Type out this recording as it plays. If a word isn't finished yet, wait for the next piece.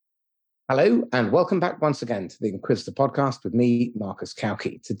Hello, and welcome back once again to the Inquisitor podcast with me, Marcus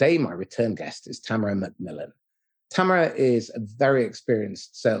Cauchi. Today, my return guest is Tamara McMillan. Tamara is a very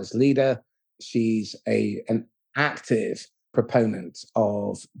experienced sales leader. She's an active proponent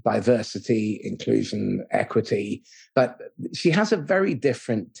of diversity, inclusion, equity, but she has a very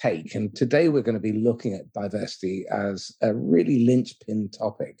different take. And today, we're going to be looking at diversity as a really linchpin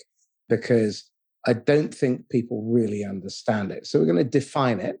topic because I don't think people really understand it. So we're going to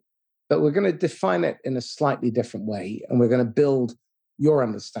define it. But we're going to define it in a slightly different way, and we're going to build your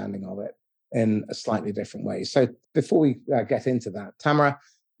understanding of it in a slightly different way. So before we get into that, Tamara,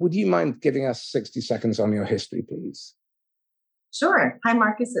 would you mind giving us 60 seconds on your history, please? Sure. Hi,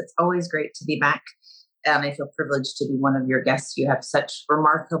 Marcus. It's always great to be back. And I feel privileged to be one of your guests. You have such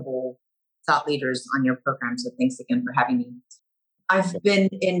remarkable thought leaders on your program. So thanks again for having me. I've been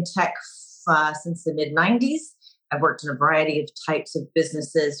in tech since the mid-90s. I've worked in a variety of types of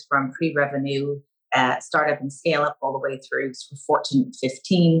businesses from pre-revenue, startup and scale up all the way through Fortune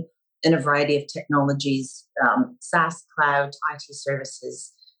 15 in a variety of technologies, SaaS, cloud, IT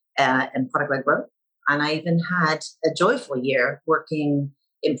services, and product-led growth. And I even had a joyful year working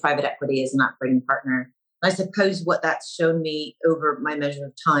in private equity as an operating partner. And I suppose what that's shown me over my measure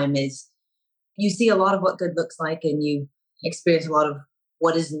of time is you see a lot of what good looks like and you experience a lot of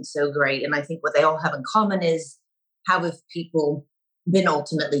what isn't so great. And I think what they all have in common is how have people been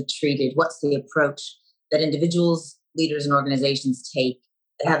ultimately treated? What's the approach that individuals, leaders, and organizations take,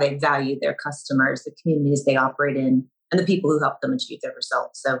 how they value their customers, the communities they operate in, and the people who help them achieve their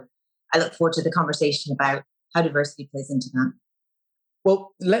results? So I look forward to the conversation about how diversity plays into that.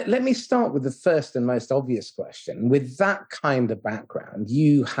 Well, let me start with the first and most obvious question. With that kind of background,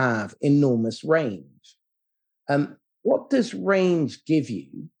 you have enormous range. What does range give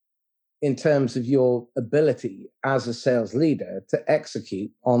you in terms of your ability as a sales leader to execute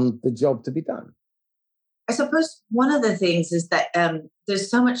on the job to be done? I suppose one of the things is that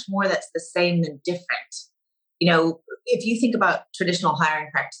there's so much more that's the same than different. You know, if you think about traditional hiring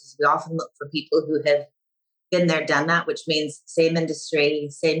practices, we often look for people who have been there, done that, which means same industry,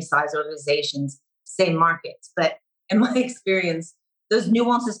 same size organizations, same markets. But in my experience, those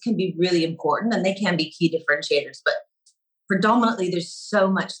nuances can be really important and they can be key differentiators. But predominantly, there's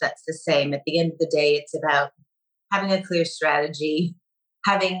so much that's the same. At the end of the day, it's about having a clear strategy,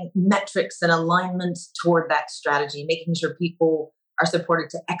 having metrics and alignment toward that strategy, making sure people are supported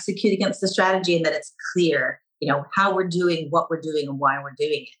to execute against the strategy and that it's clear, how we're doing, what we're doing, and why we're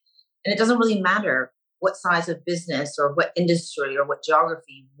doing it. And it doesn't really matter what size of business or what industry or what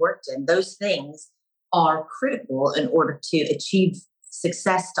geography you've worked in. Those things are critical in order to achieve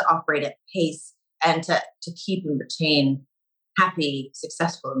success, to operate at pace, and to keep and retain happy,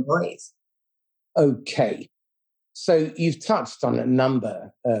 successful employees. Okay. So you've touched on a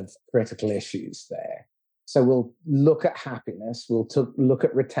number of critical issues there. So we'll look at happiness, we'll look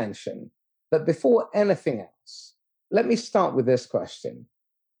at retention. But before anything else, let me start with this question.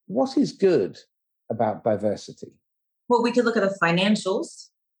 What is good about diversity? Well, we could look at the financials,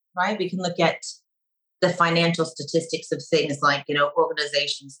 right? We can look at the financial statistics of things like,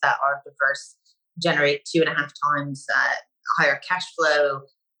 organizations that are diverse generate 2.5 times higher cash flow.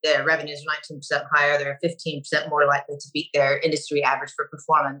 Their revenues are 19% higher. They're 15% more likely to beat their industry average for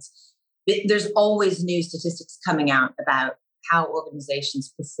performance. There's always new statistics coming out about how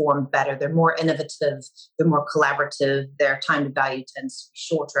organizations perform better. They're more innovative. They're more collaborative. Their time to value tends to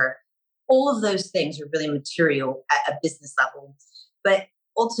be shorter. All of those things are really material at a business level. But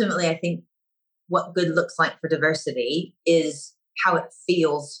ultimately, I think what good looks like for diversity is how it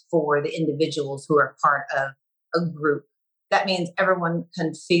feels for the individuals who are part of a group. That means everyone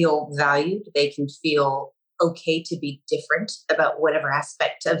can feel valued. They can feel okay to be different about whatever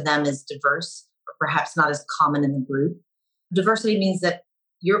aspect of them is diverse, or perhaps not as common in the group. Diversity means that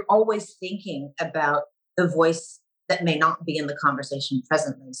you're always thinking about the voice that may not be in the conversation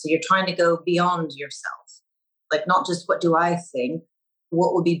presently. So you're trying to go beyond yourself. Like, not just what do I think,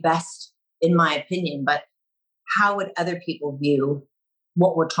 what would be best in my opinion, but how would other people view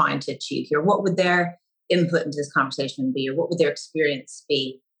what we're trying to achieve here? What would their input into this conversation be, or what would their experience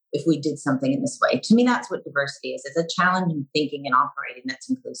be if we did something in this way? To me, that's what diversity is. It's a challenge in thinking and operating that's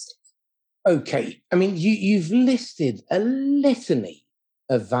inclusive. Okay. I mean, you've listed a litany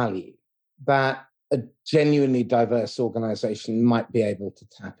of value that a genuinely diverse organization might be able to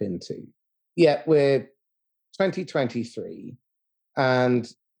tap into. Yet we're 2023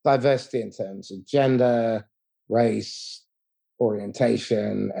 and diversity in terms of gender, race,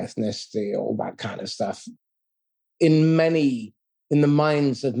 orientation, ethnicity, all that kind of stuff. In the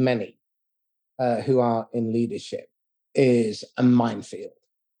minds of many who are in leadership, is a minefield.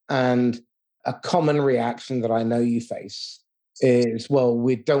 And a common reaction that I know you face is, well,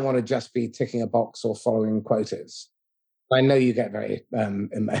 we don't want to just be ticking a box or following quotas. I know you get very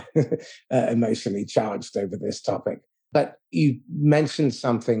emotionally charged over this topic, but you mentioned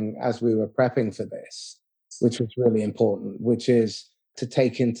something as we were prepping for this, which was really important, which is to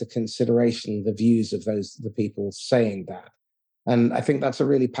take into consideration the views of the people saying that. And I think that's a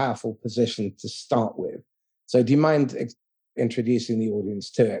really powerful position to start with. So do you mind introducing the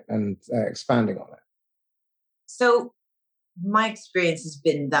audience to it and expanding on it? So my experience has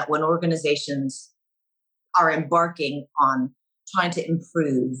been that when organizations are embarking on trying to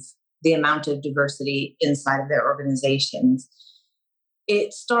improve the amount of diversity inside of their organizations,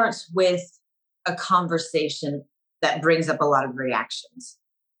 it starts with a conversation that brings up a lot of reactions.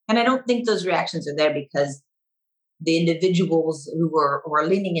 And I don't think those reactions are there because the individuals who are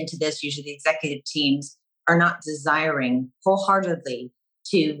leaning into this, usually the executive teams, are not desiring wholeheartedly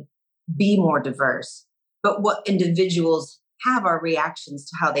to be more diverse. But what individuals have are reactions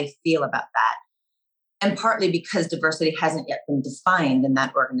to how they feel about that. And partly because diversity hasn't yet been defined in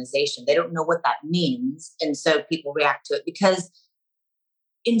that organization. They don't know what that means. And so people react to it because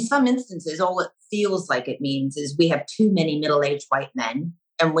in some instances, all it feels like it means is we have too many middle-aged white men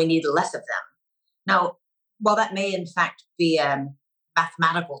and we need less of them. Now, while that may in fact be a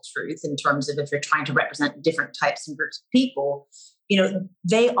mathematical truth in terms of if you're trying to represent different types and groups of people,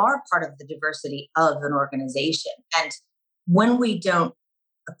 they are part of the diversity of an organization. And when we don't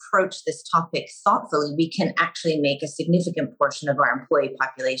approach this topic thoughtfully, we can actually make a significant portion of our employee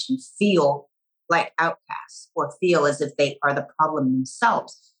population feel like outcasts or feel as if they are the problem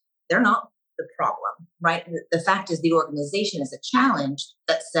themselves. They're not the problem, right? The fact is the organization is a challenge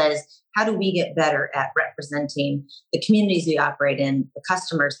that says, how do we get better at representing the communities we operate in, the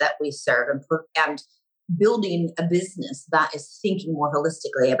customers that we serve, and building a business that is thinking more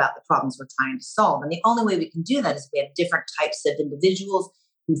holistically about the problems we're trying to solve. And the only way we can do that is we have different types of individuals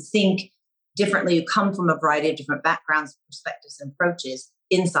who think differently, who come from a variety of different backgrounds, perspectives, and approaches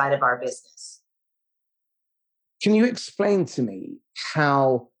inside of our business. Can you explain to me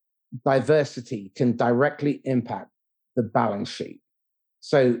how diversity can directly impact the balance sheet?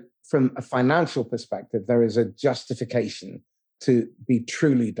 So from a financial perspective, there is a justification to be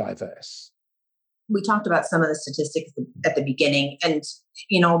truly diverse. We talked about some of the statistics at the beginning, and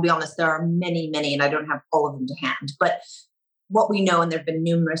I'll be honest, there are many, many, and I don't have all of them to hand. But what we know, and there have been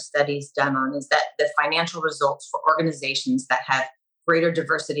numerous studies done on, is that the financial results for organizations that have greater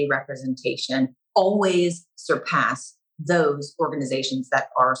diversity representation always surpass those organizations that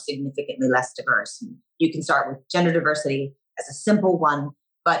are significantly less diverse. And you can start with gender diversity as a simple one,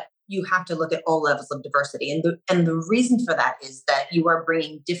 but you have to look at all levels of diversity. And the reason for that is that you are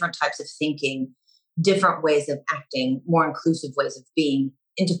bringing different types of thinking, different ways of acting, more inclusive ways of being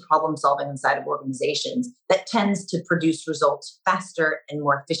into problem solving inside of organizations that tends to produce results faster and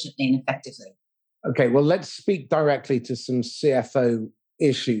more efficiently and effectively. Okay, well, let's speak directly to some CFO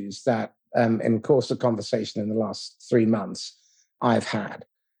issues that in course of conversation in the last 3 months I've had.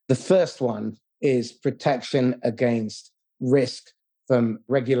 The first one is protection against risk from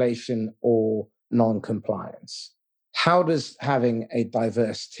regulation or non-compliance. How does having a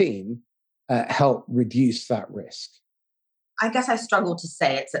diverse team help reduce that risk? I guess I struggle to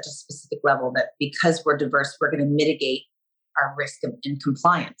say at such a specific level that because we're diverse, we're going to mitigate our risk in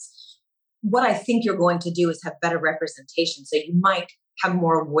compliance. What I think you're going to do is have better representation. So you might have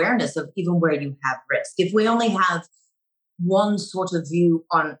more awareness of even where you have risk. If we only have one sort of view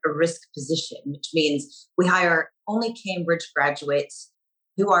on a risk position, which means we hire only Cambridge graduates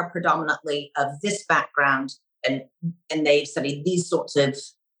who are predominantly of this background and they've studied these sorts of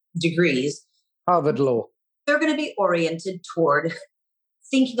degrees. Harvard Law. They're going to be oriented toward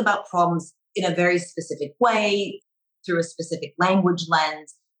thinking about problems in a very specific way, through a specific language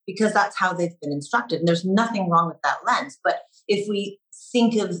lens, because that's how they've been instructed. And there's nothing wrong with that lens. But if we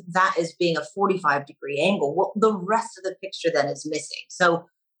think of that as being a 45-degree angle, well, the rest of the picture then is missing. So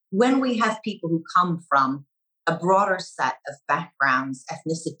when we have people who come from a broader set of backgrounds,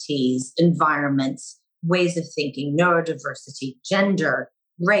 ethnicities, environments, ways of thinking, neurodiversity, gender,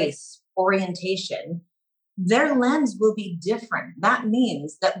 race, orientation, their lens will be different. That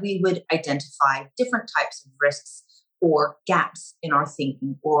means that we would identify different types of risks or gaps in our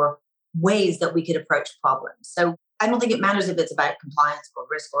thinking or ways that we could approach problems. So I don't think it matters if it's about compliance or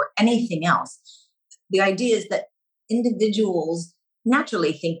risk or anything else. The idea is that individuals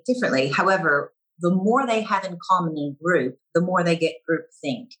naturally think differently. However, the more they have in common in group, the more they get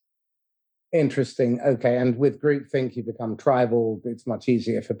groupthink. Interesting. Okay. And with groupthink, you become tribal. It's much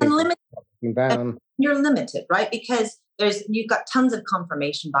easier for people to down. You're limited, right? Because you've got tons of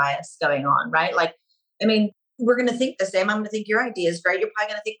confirmation bias going on, right? Like, I mean, we're going to think the same. I'm going to think your idea is great. You're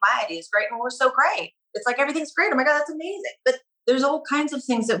probably going to think my idea is great. And we're so great. It's like everything's great. Oh my God, that's amazing. But there's all kinds of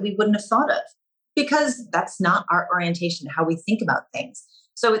things that we wouldn't have thought of because that's not our orientation, how we think about things.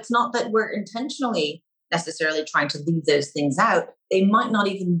 So it's not that we're intentionally necessarily trying to leave those things out. They might not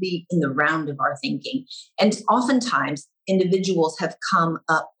even be in the round of our thinking. And oftentimes, individuals have come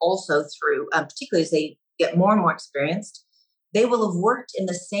up also through, particularly as they get more and more experienced, they will have worked in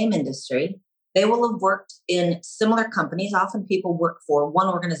the same industry. They will have worked in similar companies. Often people work for one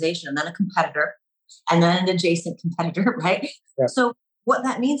organization and then a competitor and then an adjacent competitor, right? Yeah. So what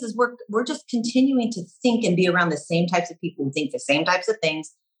that means is we're just continuing to think and be around the same types of people who think the same types of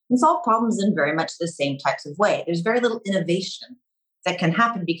things and solve problems in very much the same types of way. There's very little innovation that can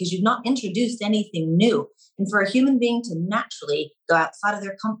happen because you've not introduced anything new. And for a human being to naturally go outside of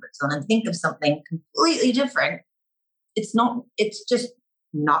their comfort zone and think of something completely different, it's just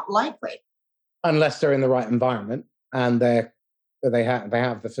not likely. Unless they're in the right environment and they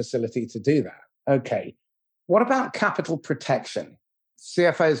have the facility to do that. Okay. What about capital protection?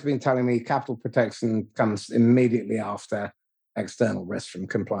 CFO has been telling me capital protection comes immediately after external risk from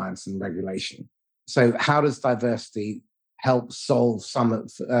compliance and regulation. So how does diversity help solve some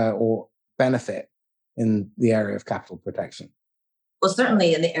of or benefit in the area of capital protection? Well,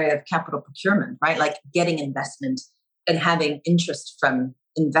 certainly in the area of capital procurement, right? Like getting investment and having interest from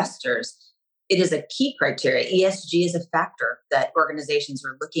investors. It is a key criteria. ESG is a factor that organizations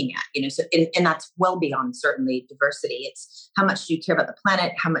are looking at, so, and that's well beyond certainly diversity. It's how much do you care about the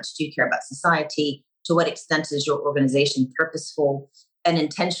planet? How much do you care about society? To what extent is your organization purposeful and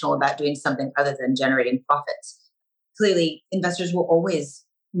intentional about doing something other than generating profits? Clearly, investors will always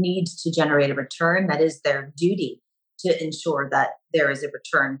need to generate a return. That is their duty to ensure that there is a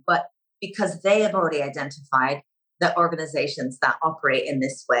return. But because they have already identified that organizations that operate in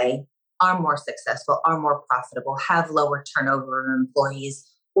this way are more successful, are more profitable, have lower turnover of employees,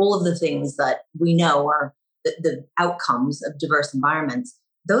 all of the things that we know are the outcomes of diverse environments,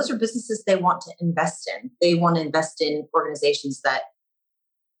 those are businesses they want to invest in. They want to invest in organizations that,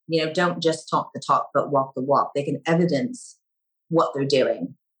 don't just talk the talk, but walk the walk. They can evidence what they're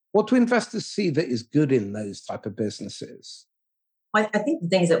doing. What do investors see that is good in those type of businesses? I think the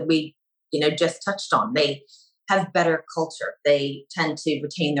things that we, just touched on, they have better culture. They tend to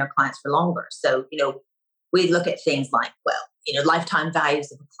retain their clients for longer. So, we look at things like, lifetime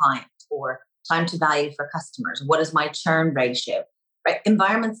values of a client or time to value for customers. What is my churn ratio? Right?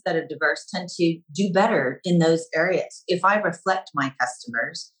 Environments that are diverse tend to do better in those areas. If I reflect my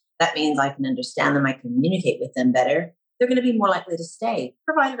customers, that means I can understand them, I communicate with them better. They're going to be more likely to stay,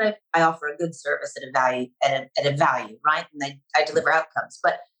 provided I offer a good service at a value, right? And I deliver outcomes.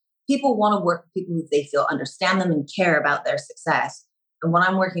 But people want to work with people who they feel understand them and care about their success. And when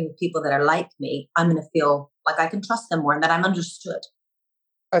I'm working with people that are like me, I'm going to feel like I can trust them more and that I'm understood.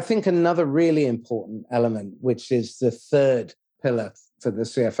 I think another really important element, which is the third pillar for the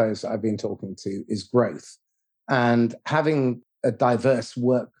CFOs that I've been talking to, is growth. And having a diverse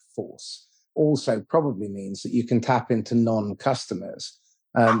workforce also probably means that you can tap into non-customers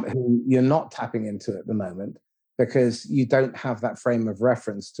who you're not tapping into at the moment because you don't have that frame of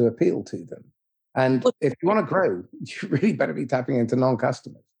reference to appeal to them. And if you want to grow, you really better be tapping into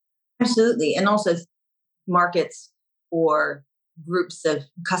non-customers. Absolutely. And also markets or groups of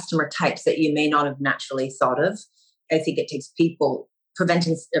customer types that you may not have naturally thought of. I think it takes people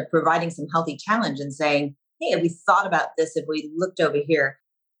providing some healthy challenge and saying, hey, have we thought about this? If we looked over here,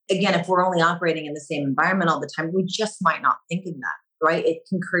 again, if we're only operating in the same environment all the time, we just might not think of that, right? It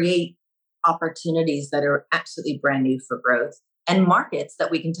can create opportunities that are absolutely brand new for growth and markets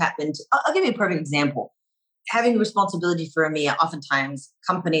that we can tap into. I'll give you a perfect example. Having responsibility for EMEA, oftentimes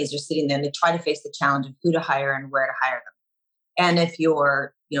companies are sitting there and they try to face the challenge of who to hire and where to hire them. And if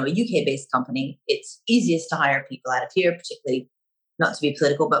you're, a UK-based company, it's easiest to hire people out of here, particularly not to be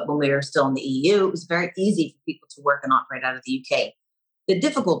political, but when we were still in the EU, it was very easy for people to work and operate out of the UK. The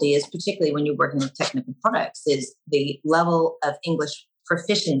difficulty is, particularly when you're working with technical products, is the level of English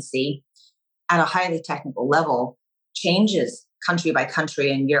proficiency at a highly technical level changes country by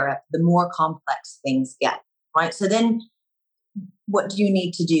country in Europe, the more complex things get, right? So then what do you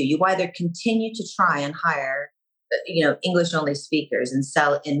need to do? You either continue to try and hire, English only speakers and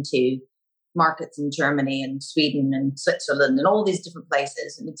sell into markets in Germany and Sweden and Switzerland and all these different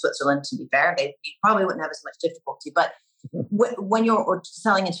places. And in Switzerland, to be fair, you probably wouldn't have as much difficulty, but when you're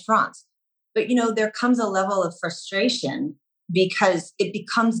selling into France. But, there comes a level of frustration because it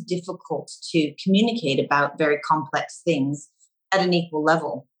becomes difficult to communicate about very complex things at an equal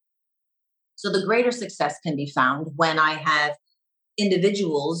level. So the greater success can be found when I have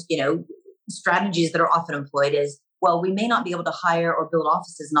individuals, strategies that are often employed is, well, we may not be able to hire or build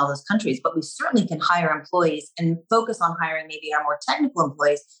offices in all those countries, but we certainly can hire employees and focus on hiring maybe our more technical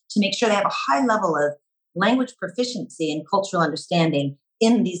employees to make sure they have a high level of language proficiency and cultural understanding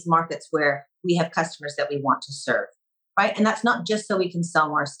in these markets where we have customers that we want to serve, right? And that's not just so we can sell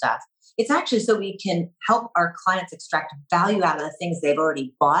more stuff. It's actually so we can help our clients extract value out of the things they've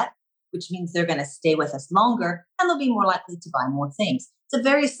already bought, which means they're going to stay with us longer and they'll be more likely to buy more things. It's a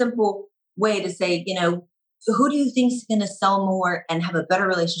very simple way to say, who do you think is going to sell more and have a better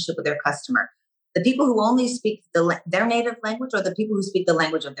relationship with their customer? The people who only speak their native language or the people who speak the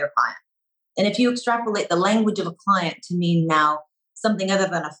language of their client? And if you extrapolate the language of a client to mean now something other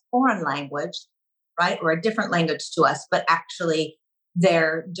than a foreign language, right, or a different language to us, but actually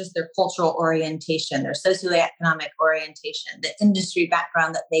their cultural orientation, their socioeconomic orientation, the industry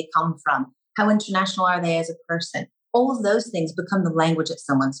background that they come from, how international are they as a person? All of those things become the language that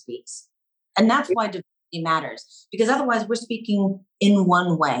someone speaks. And that's why diversity matters, because otherwise we're speaking in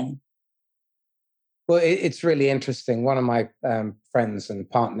one way. Well, it's really interesting. One of my friends and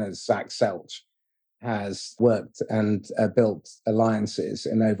partners, Zach Selch, has worked and built alliances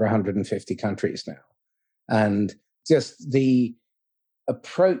in over 150 countries now. And just the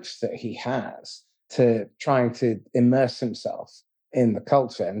approach that he has to trying to immerse himself in the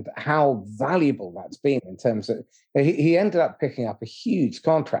culture and how valuable that's been in terms of, he ended up picking up a huge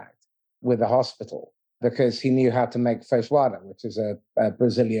contract with a hospital because he knew how to make feijoada, which is a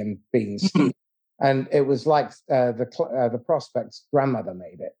Brazilian bean stew. And it was like the prospect's grandmother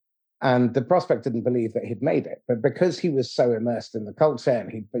made it. And the prospect didn't believe that he'd made it. But because he was so immersed in the culture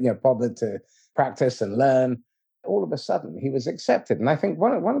and he bothered to practice and learn, all of a sudden he was accepted. And I think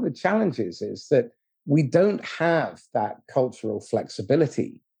one of the challenges is that we don't have that cultural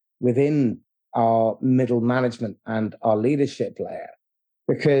flexibility within our middle management and our leadership layer,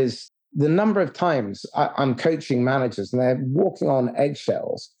 because the number of times I'm coaching managers and they're walking on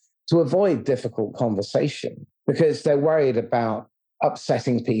eggshells to avoid difficult conversation because they're worried about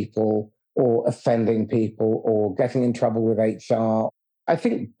upsetting people or offending people or getting in trouble with HR. I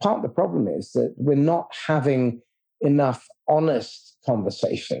think part of the problem is that we're not having enough honest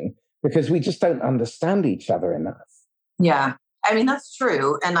conversation because we just don't understand each other enough. Yeah, I mean, that's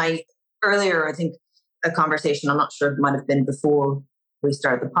true. And earlier, I think a conversation, I'm not sure it might have been before we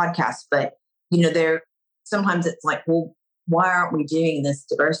started the podcast, but, sometimes it's like, well, why aren't we doing this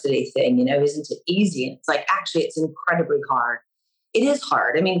diversity thing? Isn't it easy? And it's like, actually, it's incredibly hard. It is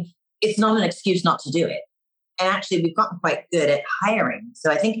hard. I mean, it's not an excuse not to do it. And actually, we've gotten quite good at hiring.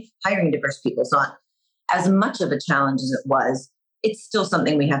 So I think hiring diverse people is not as much of a challenge as it was. It's still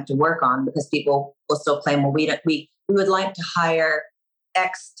something we have to work on because people will still claim, well, we would like to hire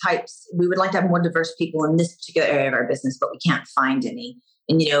X types. We would like to have more diverse people in this particular area of our business, but we can't find any.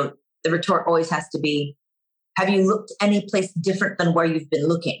 And, the retort always has to be, have you looked any place different than where you've been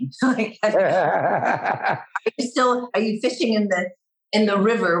looking? Are you fishing in the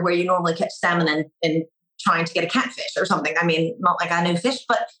river where you normally catch salmon and trying to get a catfish or something? I mean, not like I know fish,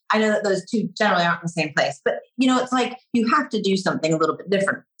 but I know that those two generally aren't in the same place. But, it's like you have to do something a little bit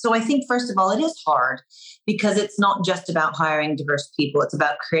different. So I think, first of all, it is hard because it's not just about hiring diverse people. It's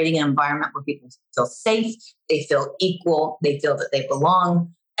about creating an environment where people feel safe, they feel equal, they feel that they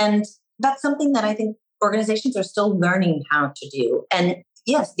belong. And that's something that I think organizations are still learning how to do. And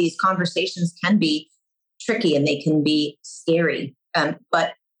yes, these conversations can be tricky and they can be scary,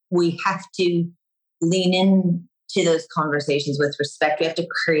 but we have to lean into those conversations with respect. We have to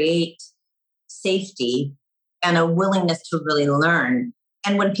create safety and a willingness to really learn.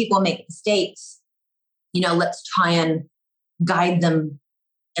 And when people make mistakes, let's try and guide them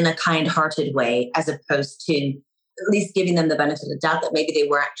in a kind-hearted way, as opposed to at least giving them the benefit of the doubt that maybe they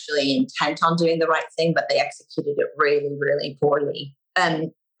were actually intent on doing the right thing, but they executed it really, really poorly. I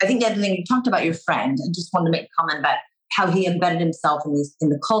think the other thing, you talked about your friend, and just wanted to make a comment about how he embedded himself in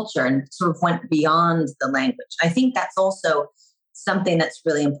the culture and sort of went beyond the language. I think that's also something that's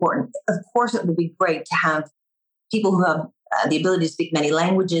really important. Of course, it would be great to have people who have the ability to speak many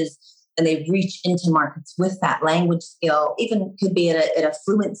languages and they reach into markets with that language skill, even could be at a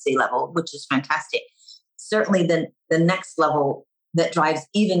fluency level, which is fantastic. Certainly the next level that drives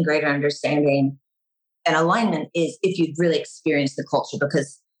even greater understanding and alignment is if you've really experienced the culture,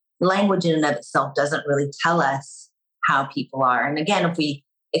 because language in and of itself doesn't really tell us how people are. And again, if we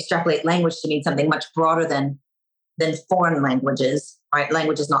extrapolate language to mean something much broader than foreign languages, right?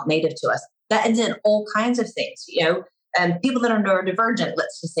 Language is not native to us. That ends in all kinds of things, and people that are neurodivergent,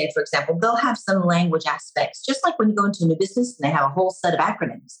 let's just say, for example, they'll have some language aspects, just like when you go into a new business and they have a whole set of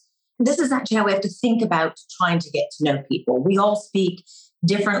acronyms. this is actually how we have to think about trying to get to know people. We all speak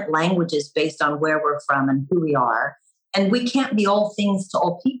different languages based on where we're from and who we are. And we can't be all things to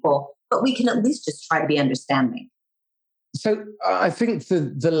all people, but we can at least just try to be understanding. So I think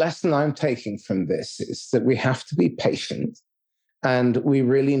the lesson I'm taking from this is that we have to be patient and we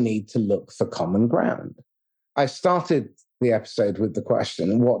really need to look for common ground. I started the episode with the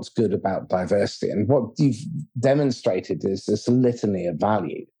question, what's good about diversity? And what you've demonstrated is this litany of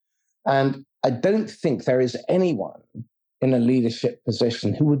value. And I don't think there is anyone in a leadership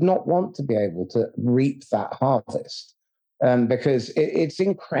position who would not want to be able to reap that harvest, because it's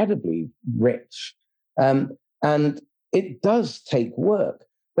incredibly rich. And it does take work.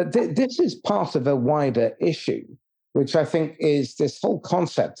 But this is part of a wider issue, which I think is this whole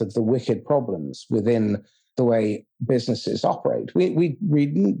concept of the wicked problems within the way businesses operate. We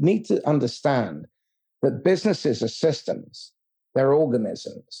need to understand that businesses are systems, they're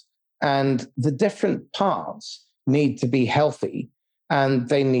organisms, and the different parts need to be healthy and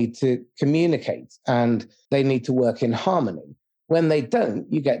they need to communicate and they need to work in harmony. When they don't,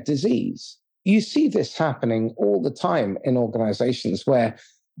 you get disease. You see this happening all the time in organizations where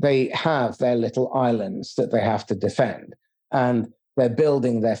they have their little islands that they have to defend and they're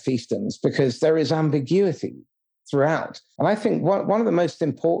building their fiefdoms because there is ambiguity throughout. And I think one of the most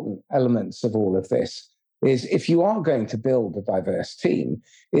important elements of all of this is if you are going to build a diverse team,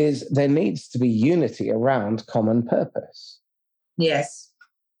 is there needs to be unity around common purpose. Yes.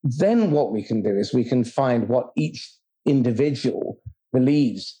 Then what we can do is we can find what each individual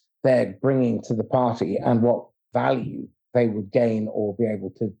believes they're bringing to the party and what value they would gain or be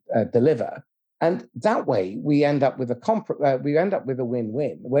able to deliver. And that way we end up with a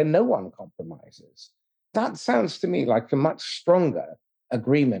win-win where no one compromises. That sounds to me like a much stronger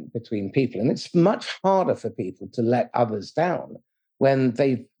agreement between people. And it's much harder for people to let others down when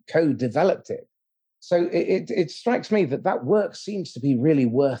they've co-developed it. So it strikes me that work seems to be really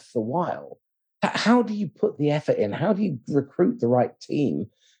worth the while. How do you put the effort in? How do you recruit the right team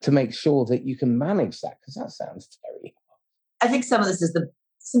to make sure that you can manage that? Because that sounds very hard. I think some of this is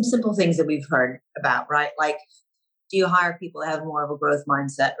some simple things that we've heard about, right? Like, do you hire people that have more of a growth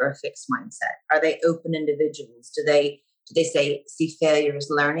mindset or a fixed mindset? Are they open individuals? Do they see failure as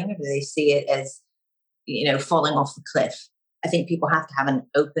learning, or do they see it as, falling off the cliff? I think people have to have an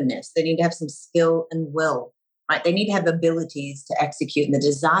openness. They need to have some skill and will, right? They need to have abilities to execute and the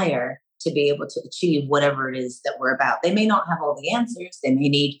desire to be able to achieve whatever it is that we're about. They may not have all the answers. They may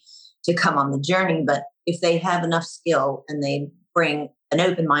need to come on the journey, but if they have enough skill and they bring an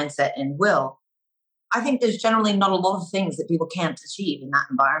open mindset and will, I think there's generally not a lot of things that people can't achieve in that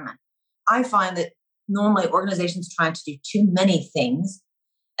environment. I find that normally organizations try to do too many things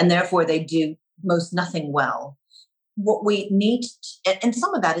and therefore they do most nothing well. What we need, and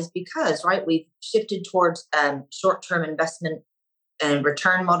some of that is because, right, we've shifted towards short-term investment and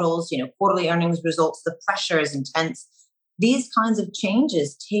return models, quarterly earnings results, the pressure is intense. These kinds of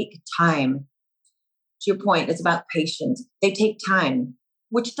changes take time. To your point, it's about patience. They take time,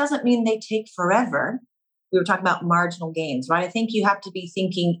 which doesn't mean they take forever. We were talking about marginal gains, right? I think you have to be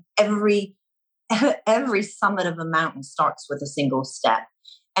thinking every summit of a mountain starts with a single step,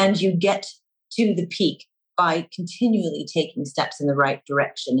 and you get to the peak by continually taking steps in the right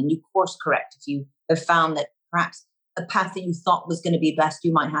direction. And you course correct if you have found that perhaps a path that you thought was going to be best,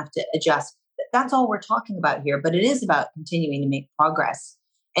 you might have to adjust. That's all we're talking about here, but it is about continuing to make progress.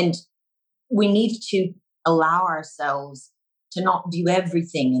 And we need to allow ourselves to not view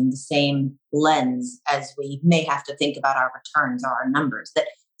everything in the same lens as we may have to think about our returns or our numbers, that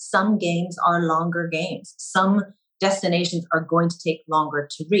some games are longer games. Some destinations are going to take longer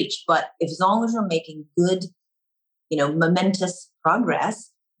to reach. But as long as we're making good, momentous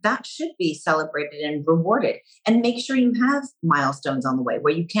progress, that should be celebrated and rewarded. And make sure you have milestones on the way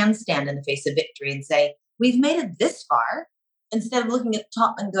where you can stand in the face of victory and say, we've made it this far, instead of looking at the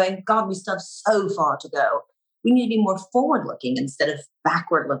top and going, God, we still have so far to go. We need to be more forward looking instead of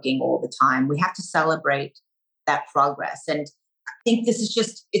backward looking all the time. We have to celebrate that progress. And I think this is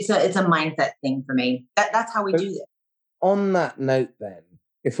just, it's a mindset thing for me. That's how we do this. On that note then,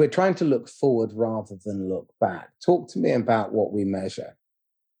 if we're trying to look forward rather than look back, talk to me about what we measure.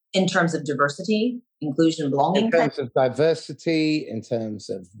 In terms of diversity, inclusion, belonging. In terms of diversity, in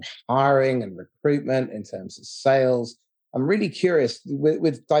terms of hiring and recruitment, in terms of sales. I'm really curious,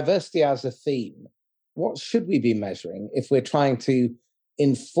 with diversity as a theme, what should we be measuring if we're trying to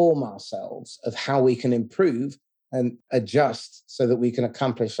inform ourselves of how we can improve and adjust so that we can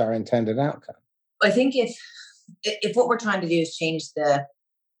accomplish our intended outcome? I think if what we're trying to do is change the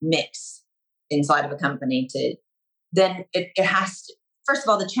mix inside of a company, then it has to, first of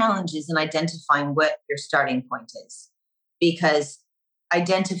all, the challenge is in identifying what your starting point is, because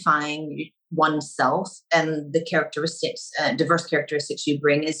identifying oneself and the characteristics, diverse characteristics you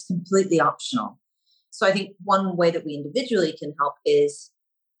bring is completely optional. So I think one way that we individually can help is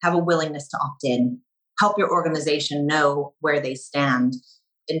have a willingness to opt in, help your organization know where they stand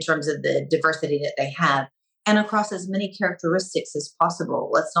in terms of the diversity that they have, and across as many characteristics as possible.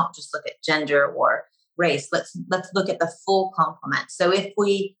 Let's not just look at gender or race. Let's look at the full complement. So if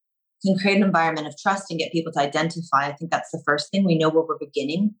we can create an environment of trust and get people to identify, I think that's the first thing. We know where we're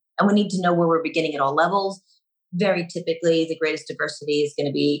beginning, and we need to know where we're beginning at all levels. Very typically, the greatest diversity is going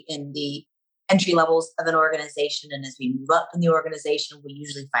to be in the entry levels of an organization. And as we move up in the organization, we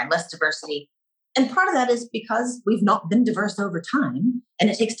usually find less diversity. And part of that is because we've not been diverse over time, and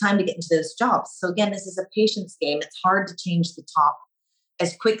it takes time to get into those jobs. So again, this is a patience game. It's hard to change the top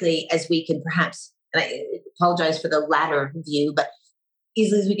as quickly as we can perhaps, and I apologize for the latter view, but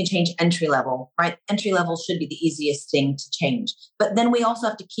easily as we can change entry level, right? Entry level should be the easiest thing to change. But then we also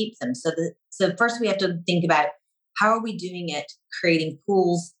have to keep them. So first we have to think about how are we doing it, creating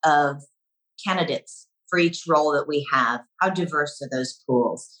pools of candidates for each role that we have. How diverse are those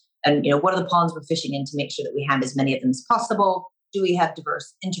pools? And what are the ponds we're fishing in to make sure that we have as many of them as possible? Do we have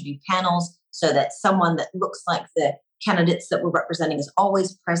diverse interview panels so that someone that looks like the candidates that we're representing is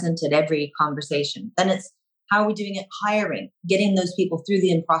always present at every conversation? Then it's how are we doing it hiring, getting those people through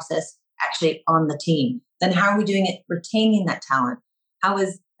the in process actually on the team? Then how are we doing it retaining that talent? How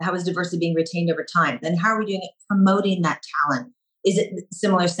is diversity being retained over time? Then how are we doing it promoting that talent? Is it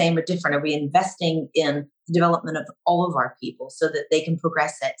similar, same, or different? Are we investing in the development of all of our people so that they can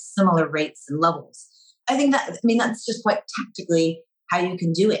progress at similar rates and levels? That's just quite tactically how you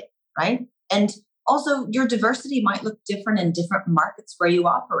can do it, right? And also, your diversity might look different in different markets where you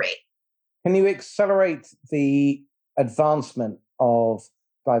operate. Can you accelerate the advancement of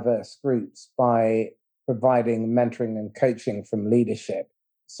diverse groups by providing mentoring and coaching from leadership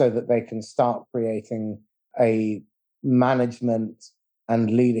so that they can start creating a management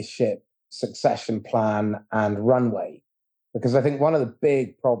and leadership succession plan and runway? Because I think one of the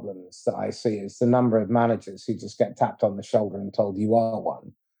big problems that I see is the number of managers who just get tapped on the shoulder and told you are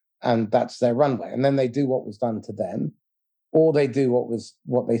one, and that's their runway. And then they do what was done to them, or they do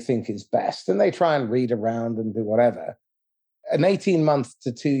what they think is best, and they try and read around and do whatever. An 18-month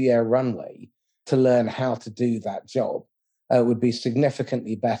to 2-year runway to learn how to do that job would be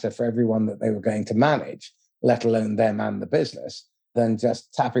significantly better for everyone that they were going to manage, let alone them and the business, than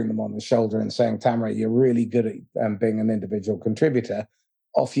just tapping them on the shoulder and saying, Tamara, you're really good at being an individual contributor.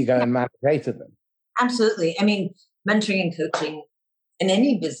 Off you go and manage 8 of them. Absolutely. Mentoring and coaching in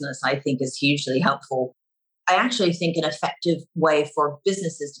any business, I think, is hugely helpful. I actually think an effective way for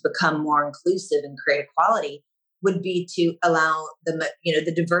businesses to become more inclusive and create equality would be to allow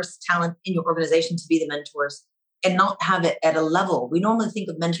the diverse talent in your organization to be the mentors and not have it at a level. We normally think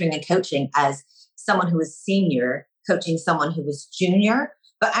of mentoring and coaching as someone who is senior coaching someone who is junior,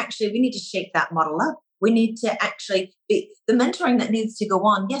 but actually we need to shake that model up. We need to actually be the mentoring that needs to go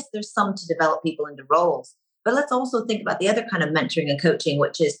on. Yes, there's some to develop people into roles, but let's also think about the other kind of mentoring and coaching,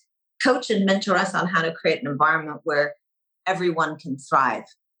 which is coach and mentor us on how to create an environment where everyone can thrive.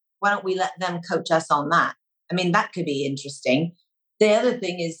 Why don't we let them coach us on that? That could be interesting. The other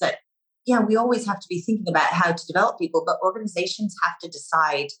thing is that, we always have to be thinking about how to develop people, but organizations have to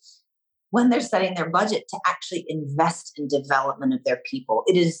decide when they're setting their budget to actually invest in development of their people.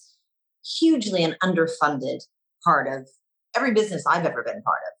 It is hugely an underfunded part of every business I've ever been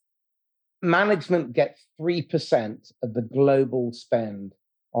part of. Management gets 3% of the global spend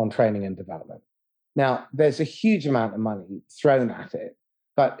on training and development. Now, there's a huge amount of money thrown at it,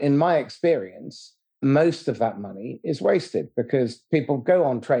 but in my experience, most of that money is wasted because people go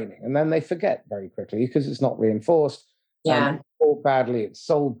on training and then they forget very quickly because it's not reinforced. It's taught badly, it's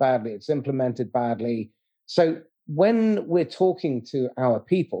sold badly, it's implemented badly. So when we're talking to our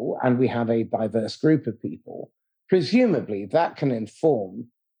people and we have a diverse group of people, presumably that can inform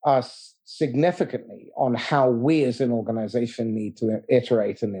us significantly on how we as an organization need to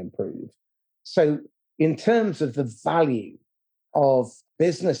iterate and improve. So in terms of the value of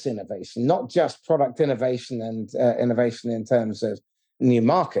business innovation, not just product innovation and innovation in terms of new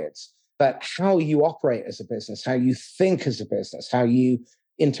markets, but how you operate as a business, how you think as a business, how you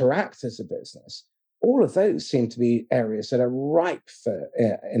interact as a business, all of those seem to be areas that are ripe for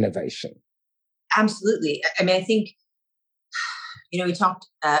innovation. Absolutely. I think, we talked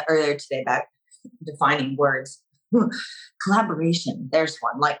earlier today about defining words. Collaboration, there's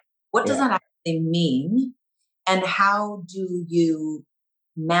one. Like, what does that actually mean? And how do you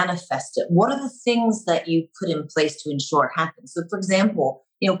manifest it? What are the things that you put in place to ensure it happens? So, for example,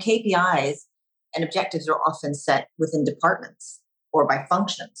 KPIs and objectives are often set within departments or by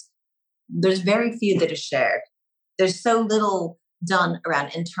functions. There's very few that are shared. There's so little done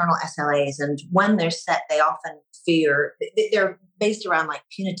around internal SLAs. And when they're set, they often they're based around like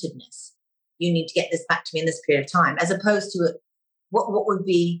punitiveness. You need to get this back to me in this period of time, as opposed to what would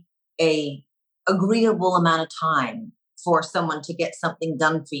be a agreeable amount of time for someone to get something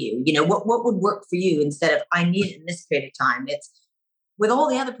done for you. What would work for you instead of I need it in this period of time. It's with all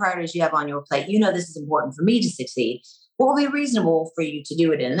the other priorities you have on your plate, this is important for me to succeed. What will be reasonable for you to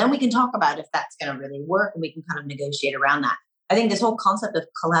do it in? And then we can talk about if that's going to really work and we can kind of negotiate around that. I think this whole concept of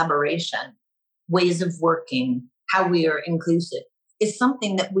collaboration, ways of working, how we are inclusive is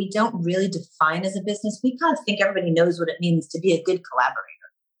something that we don't really define as a business. We kind of think everybody knows what it means to be a good collaborator.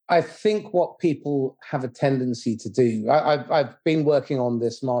 I think what people have a tendency to do, I've been working on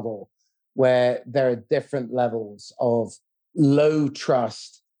this model where there are different levels of low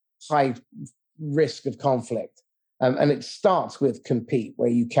trust, high risk of conflict. And it starts with compete, where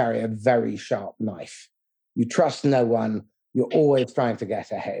you carry a very sharp knife. You trust no one. You're always trying to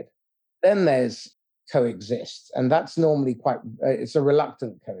get ahead. Then there's coexist. And that's normally it's a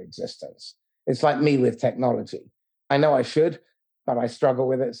reluctant coexistence. It's like me with technology. I know I should, but I struggle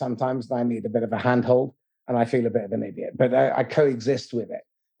with it sometimes. And I need a bit of a handhold and I feel a bit of an idiot, but I coexist with it.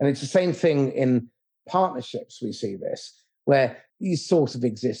 And it's the same thing in partnerships. We see this where you sort of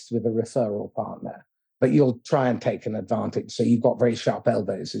exist with a referral partner, but you'll try and take an advantage. So you've got very sharp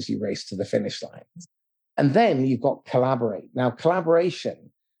elbows as you race to the finish line. And then you've got collaborate. Now,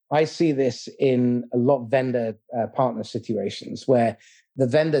 collaboration, I see this in a lot of vendor partner situations where the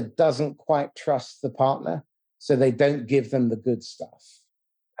vendor doesn't quite trust the partner, so they don't give them the good stuff.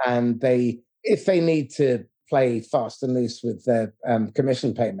 And if they need to play fast and loose with their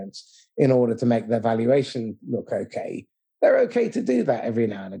commission payments in order to make their valuation look okay, they're okay to do that every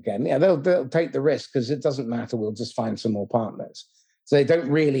now and again. Yeah, they'll take the risk because it doesn't matter. We'll just find some more partners. So they don't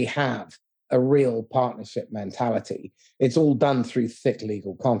really have a real partnership mentality. It's all done through thick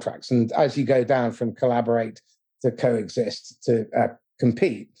legal contracts. And as you go down from collaborate to coexist to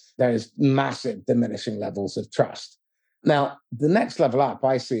compete, there's massive diminishing levels of trust. Now, the next level up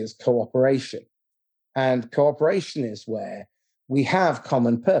I see is cooperation. And cooperation is where we have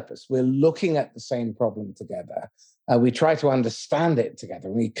common purpose. We're looking at the same problem together. We try to understand it together.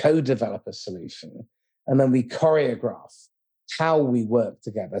 We co-develop a solution. And then we choreograph how we work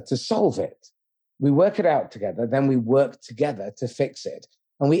together to solve it. We work it out together, then we work together to fix it,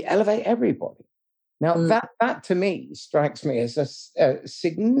 and we elevate everybody. Now, that to me strikes me as a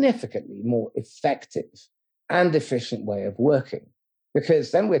significantly more effective and efficient way of working,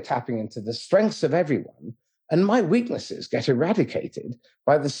 because then we're tapping into the strengths of everyone, and my weaknesses get eradicated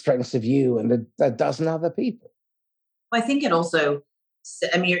by the strengths of you and a dozen other people. I think it also,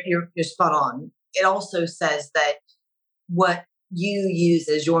 you're spot on. It also says that what you use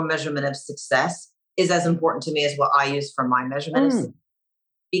as your measurement of success is as important to me as what I use for my measurement of success.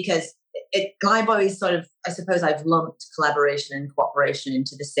 Because I've always sort of, I suppose I've lumped collaboration and cooperation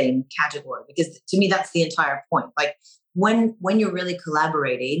into the same category, because to me, that's the entire point. Like when you're really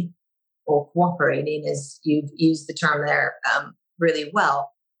collaborating or cooperating, as you've used the term there really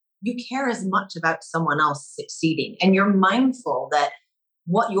well, you care as much about someone else succeeding. And you're mindful that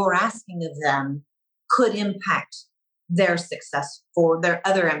what you're asking of them could impact their success for their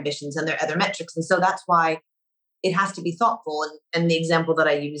other ambitions and their other metrics. And so that's why it has to be thoughtful. And the example that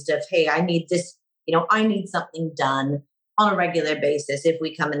I used of, hey, I need this, I need something done on a regular basis if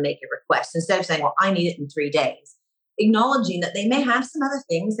we come and make a request, instead of saying, well, I need it in 3 days, acknowledging that they may have some other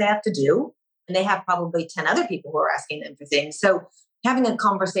things they have to do, and they have probably 10 other people who are asking them for things. So having a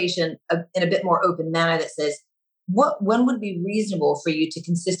conversation in a bit more open manner that says, when would be reasonable for you to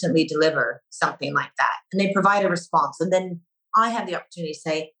consistently deliver something like that? And they provide a response. And then I have the opportunity to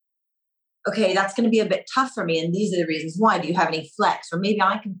say, okay, that's going to be a bit tough for me. And these are the reasons why. Do you have any flex? Or maybe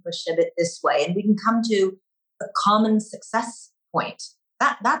I can push a bit this way. And we can come to a common success point.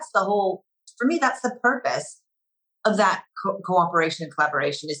 That's the whole, for me, that's the purpose of that cooperation and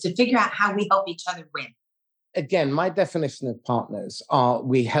collaboration, is to figure out how we help each other win. Again, my definition of partners are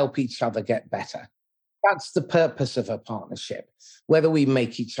we help each other get better. That's the purpose of a partnership. Whether we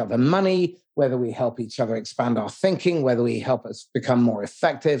make each other money, whether we help each other expand our thinking, whether we help us become more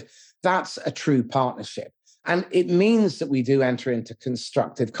effective, that's a true partnership. And it means that we do enter into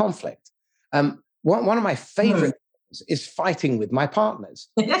constructive conflict. One of my favorite things is fighting with my partners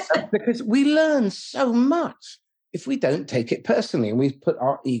because we learn so much if we don't take it personally and we put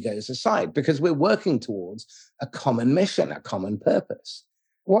our egos aside, because we're working towards a common mission, a common purpose.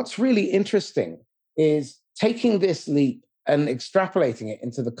 what's really interesting is taking this leap and extrapolating it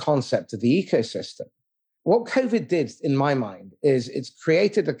into the concept of the ecosystem. What COVID did, in my mind, is it's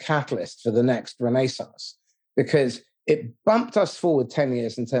created a catalyst for the next renaissance because it bumped us forward 10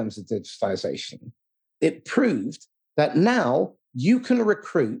 years in terms of digitization. It proved that now you can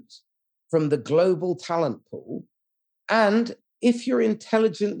recruit from the global talent pool. And if you're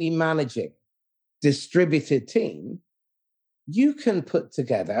intelligently managing distributed team, you can put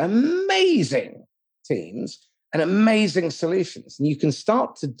together amazing teams and amazing solutions. And you can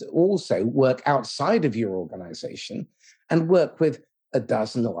start to also work outside of your organization and work with a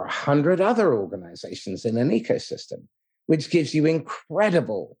dozen or 100 other organizations in an ecosystem, which gives you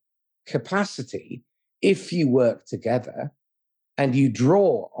incredible capacity if you work together and you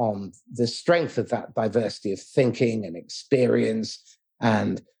draw on the strength of that diversity of thinking and experience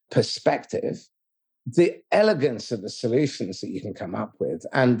and perspective, the elegance of the solutions that you can come up with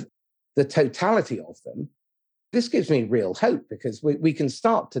and the totality of them. This gives me real hope because we can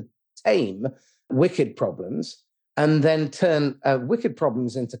start to tame wicked problems and then turn wicked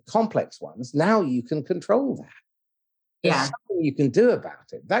problems into complex ones. Now you can control that. There's something you can do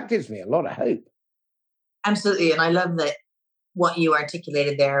about it. That gives me a lot of hope. Absolutely. And I love that what you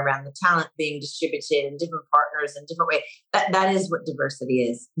articulated there around the talent being distributed in different partners in different ways. That is what diversity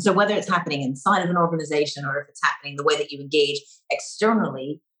is. So whether it's happening inside of an organization or if it's happening the way that you engage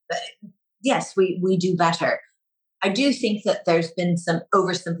externally, yes, we do better. I do think that there's been some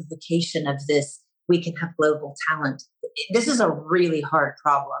oversimplification of this. We can have global talent. This is a really hard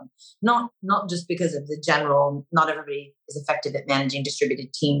problem, not just because of the general, not everybody is effective at managing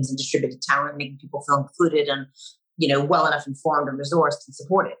distributed teams and distributed talent, making people feel included and well enough informed and resourced and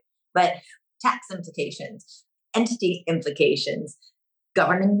supported, but tax implications, entity implications,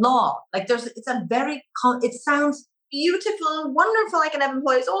 governing law. Like it sounds beautiful and wonderful. I can have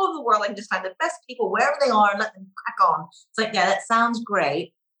employees all over the world. I can just find the best people wherever they are and let them crack on. It's like, yeah, that sounds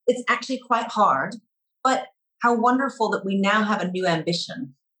great. It's actually quite hard, but how wonderful that we now have a new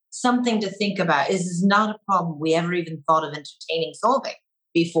ambition, something to think about. This is not a problem we ever even thought of entertaining solving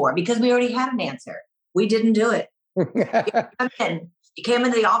before because we already had an answer. We didn't do it. You came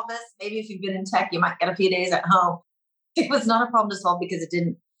into the office. Maybe if you've been in tech, you might get a few days at home. It was not a problem to solve because it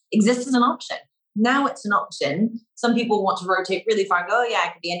didn't exist as an option. Now it's an option. Some people want to rotate really far and go, oh, yeah,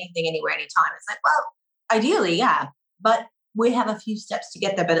 it could be anything, anywhere, anytime. It's like, well, ideally, yeah. But we have a few steps to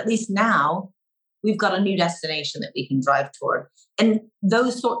get there. But at least now we've got a new destination that we can drive toward. And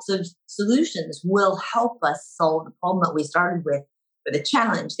those sorts of solutions will help us solve the problem that we started with, or the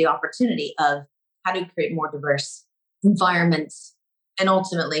challenge, the opportunity of how to create more diverse environments and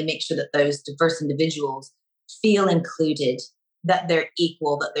ultimately make sure that those diverse individuals feel included, that they're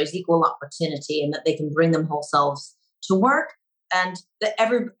equal, that there's equal opportunity, and that they can bring them whole selves to work, and that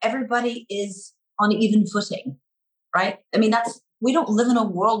everybody is on even footing, right? I mean, we don't live in a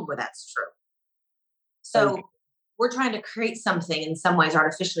world where that's true. So we're trying to create something in some ways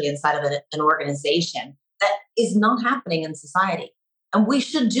artificially inside of an organization that is not happening in society. And we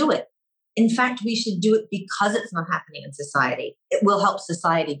should do it. In fact, we should do it because it's not happening in society. It will help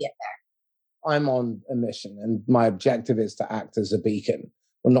society get there. I'm on a mission and my objective is to act as a beacon.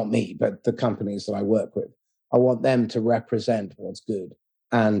 Well, not me, but the companies that I work with. I want them to represent what's good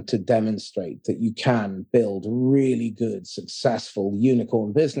and to demonstrate that you can build really good, successful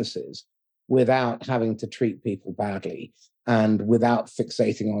unicorn businesses without having to treat people badly and without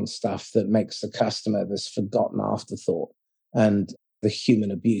fixating on stuff that makes the customer this forgotten afterthought and the human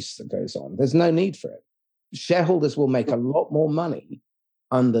abuse that goes on. There's no need for it. Shareholders will make a lot more money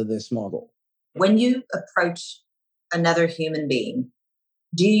under this model. When you approach another human being,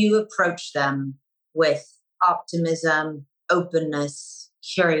 do you approach them with optimism, openness,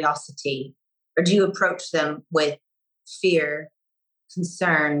 curiosity, or do you approach them with fear,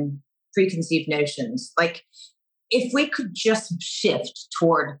 concern, preconceived notions? Like, if we could just shift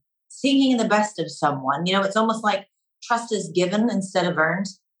toward thinking the best of someone, it's almost like trust is given instead of earned.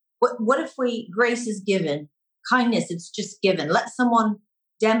 What if grace is given, kindness, it's just given. Let someone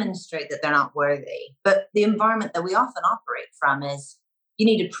demonstrate that they're not worthy. But the environment that we often operate from is, you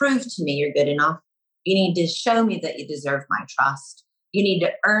need to prove to me you're good enough. You need to show me that you deserve my trust. You need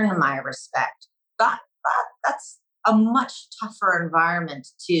to earn my respect. That's a much tougher environment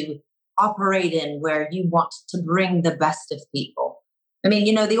to operate in, where you want to bring the best of people. I mean,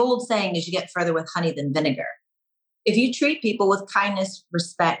 the old saying is you get further with honey than vinegar. If you treat people with kindness,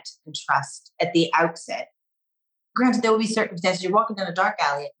 respect, and trust at the outset, granted, there will be circumstances. You're walking down a dark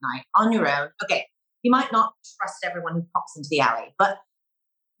alley at night on your own. Okay, you might not trust everyone who pops into the alley, but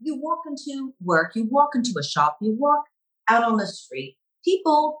you walk into work, you walk into a shop, you walk out on the street,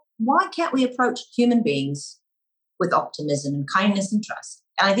 people, why can't we approach human beings with optimism and kindness and trust?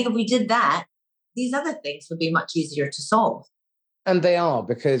 And I think if we did that, these other things would be much easier to solve. And they are,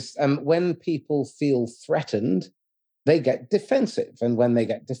 because when people feel threatened, they get defensive. And when they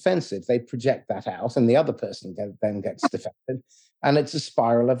get defensive, they project that out, and the other person then gets defensive. And it's a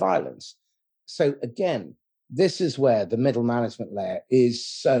spiral of violence. So again, this is where the middle management layer is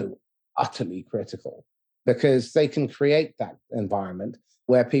so utterly critical, because they can create that environment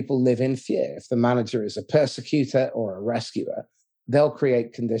where people live in fear. If the manager is a persecutor or a rescuer, they'll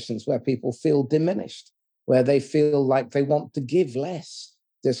create conditions where people feel diminished, where they feel like they want to give less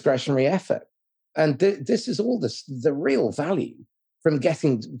discretionary effort. And this is all the real value from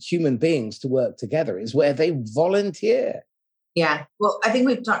getting human beings to work together, is where they volunteer. Yeah. Well, I think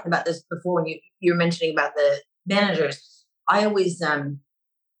we've talked about this before when you were mentioning about the managers. I always,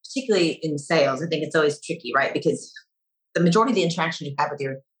 particularly in sales, I think it's always tricky, right? Because the majority of the interactions you have with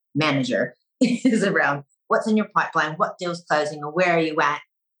your manager is around what's in your pipeline, what deal's closing, or where are you at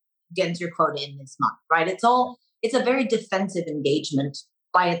getting to your quota in this month, right? It's a very defensive engagement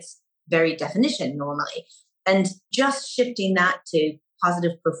by its very definition normally. And just shifting that to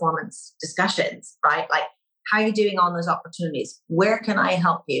positive performance discussions, right? Like, how are you doing on those opportunities? Where can I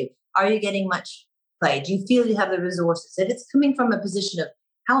help you? Are you getting much play? Do you feel you have the resources? If it's coming from a position of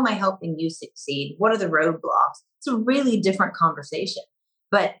how am I helping you succeed? What are the roadblocks? It's a really different conversation.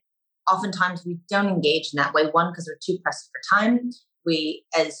 But oftentimes we don't engage in that way. One, because we're too pressed for time. We,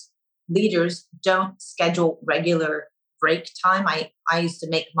 as leaders, don't schedule regular break time. I used to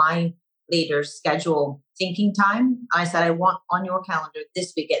make my leaders schedule thinking time. I said, I want on your calendar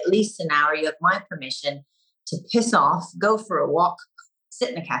this week at least an hour. You have my permission to piss off, go for a walk, sit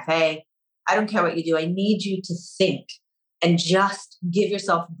in a cafe. I don't care what you do. I need you to think and just give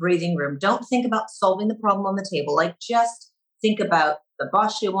yourself breathing room. Don't think about solving the problem on the table. Like, just think about the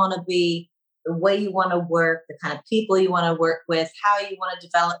boss you want to be, the way you want to work, the kind of people you want to work with, how you want to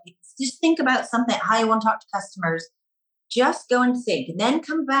develop. Just think about something, how you want to talk to customers. Just go and think, and then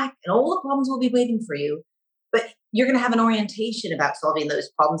come back, and all the problems will be waiting for you. But you're going to have an orientation about solving those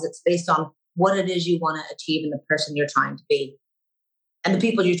problems. It's based on what it is you want to achieve and the person you're trying to be and the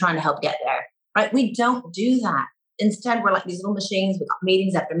people you're trying to help get there, right? We don't do that. Instead, we're like these little machines. We've got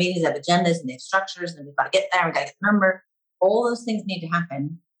meetings after meetings, have agendas, and they have structures, and we've got to get there, we've got to get the number. All those things need to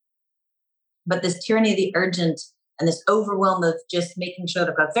happen. But this tyranny of the urgent and this overwhelm of just making sure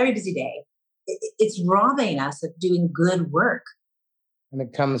they've got a very busy day, it's robbing us of doing good work. And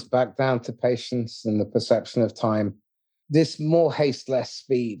it comes back down to patience and the perception of time. This more haste, less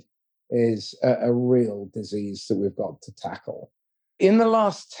speed is a real disease that we've got to tackle. In the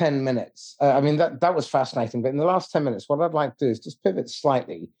last 10 minutes, that was fascinating, but in the last 10 minutes, what I'd like to do is just pivot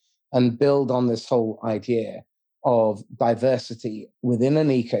slightly and build on this whole idea of diversity within an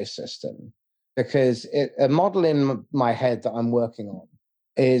ecosystem, because a model in my head that I'm working on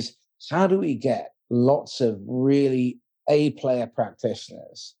is, how do we get lots of really A-player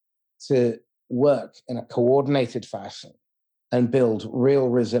practitioners to work in a coordinated fashion and build real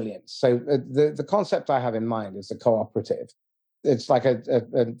resilience? So the concept I have in mind is a cooperative. It's like a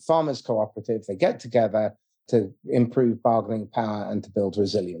farmers cooperative. They get together to improve bargaining power and to build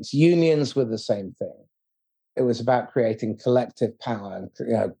resilience. Unions were the same thing. It was about creating collective power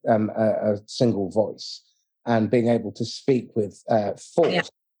and a single voice and being able to speak with force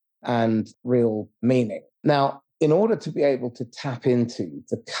and real meaning. Now, in order to be able to tap into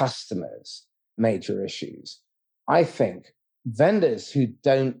the customer's major issues, I think vendors who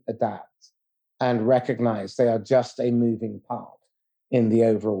don't adapt and recognize they are just a moving part in the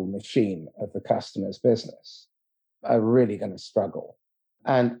overall machine of the customer's business are really going to struggle.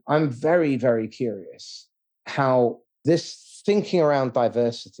 And I'm very, very curious how this thinking around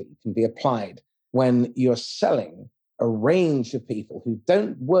diversity can be applied when you're selling a range of people who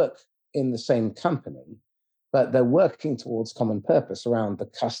don't work in the same company, but they're working towards common purpose around the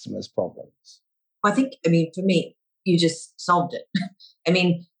customer's problems. I think, for me, you just solved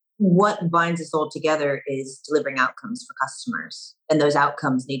it. What binds us all together is delivering outcomes for customers, and those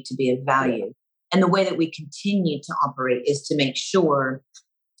outcomes need to be of value. Yeah. And the way that we continue to operate is to make sure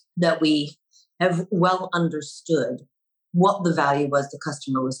that we have well understood what the value was the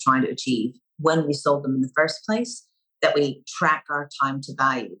customer was trying to achieve when we sold them in the first place, that we track our time to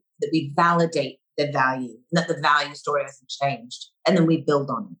value, that we validate the value, and that the value story hasn't changed, and then we build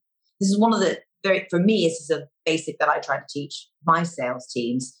on it. This is one of the for me, this is a basic that I try to teach my sales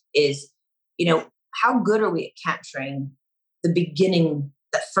teams is, how good are we at capturing the beginning,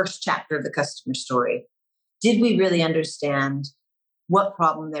 that first chapter of the customer story? Did we really understand what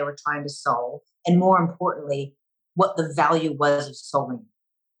problem they were trying to solve? And more importantly, what the value was of solving.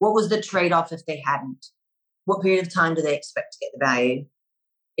 What was the trade-off if they hadn't? What period of time do they expect to get the value?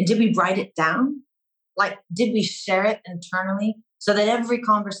 And did we write it down? Like, did we share it internally so that every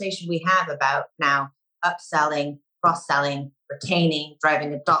conversation we have about now upselling, cross-selling, retaining,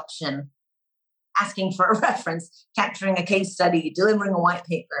 driving adoption, asking for a reference, capturing a case study, delivering a white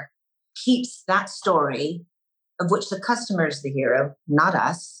paper, keeps that story of which the customer is the hero, not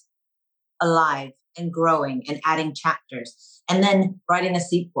us, alive and growing and adding chapters and then writing a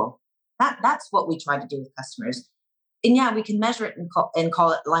sequel. That's what we try to do with customers. And yeah, we can measure it and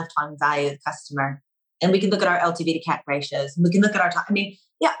call it lifetime value of the customer. And we can look at our LTV to CAC ratios and we can look at our time. I mean,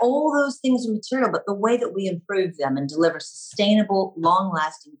 yeah, all those things are material, but the way that we improve them and deliver sustainable, long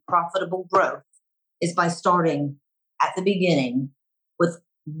lasting, profitable growth is by starting at the beginning with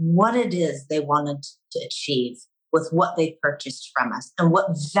what it is they wanted to achieve, with what they purchased from us and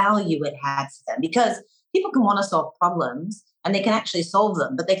what value it had to them. Because people can want to solve problems and they can actually solve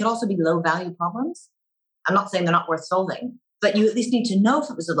them, but they can also be low value problems. I'm not saying they're not worth solving, but you at least need to know if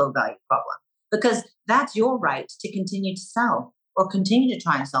it was a low value problem, because that's your right to continue to sell or continue to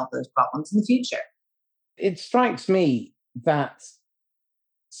try and solve those problems in the future. It strikes me that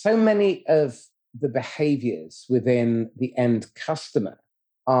so many of the behaviors within the end customer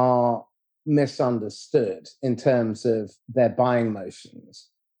are misunderstood in terms of their buying motions.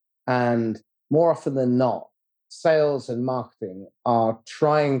 And more often than not, sales and marketing are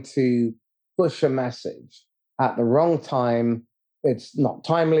trying to push a message at the wrong time. It's not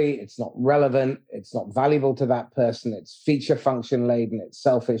timely, it's not relevant, it's not valuable to that person, it's feature function laden, it's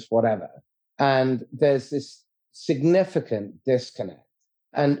selfish, whatever. And there's this significant disconnect.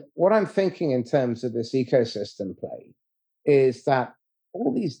 And what I'm thinking in terms of this ecosystem play is that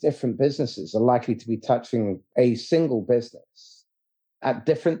all these different businesses are likely to be touching a single business at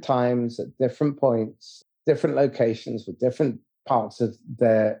different times, at different points, different locations with different parts of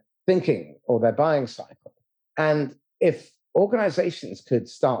their thinking or their buying cycle. And if organizations could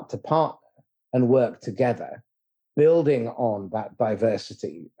start to partner and work together, building on that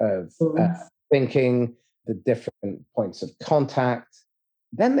diversity of thinking, the different points of contact,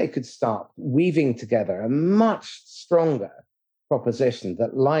 then they could start weaving together a much stronger proposition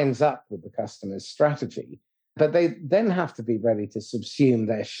that lines up with the customer's strategy. But they then have to be ready to subsume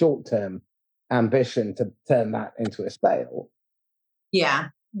their short-term ambition to turn that into a sale. Yeah.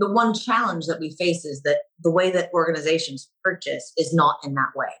 The one challenge that we face is that the way that organizations purchase is not in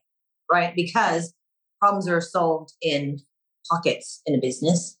that way, right? Because problems are solved in pockets in a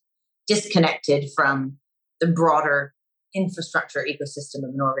business, disconnected from the broader infrastructure ecosystem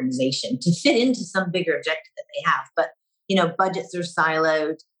of an organization to fit into some bigger objective that they have. But, budgets are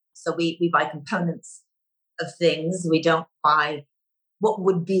siloed. So we buy components of things. We don't buy what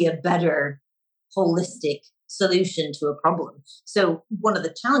would be a better holistic solution to a problem. So one of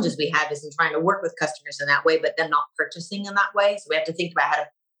the challenges we have is in trying to work with customers in that way, but then not purchasing in that way. So we have to think about how to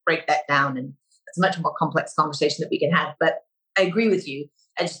break that down. And it's a much more complex conversation that we can have. But I agree with you.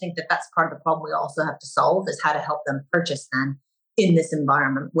 I just think that that's part of the problem we also have to solve, is how to help them purchase then in this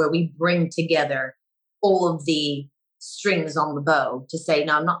environment where we bring together all of the strings on the bow to say,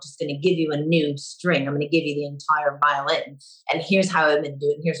 no, I'm not just going to give you a new string. I'm going to give you the entire violin. And here's how I'm going to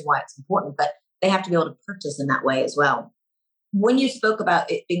do it. And here's why it's important. But they have to be able to purchase in that way as well. When you spoke about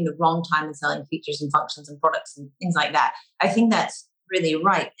it being the wrong time in selling features and functions and products and things like that, I think that's really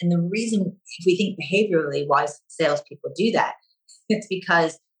right. And the reason, if we think behaviorally why salespeople do that, it's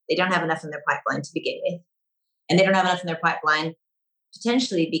because they don't have enough in their pipeline to begin with. And they don't have enough in their pipeline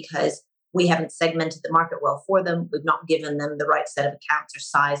potentially because we haven't segmented the market well for them. We've not given them the right set of accounts or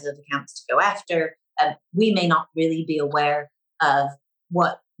size of accounts to go after. We may not really be aware of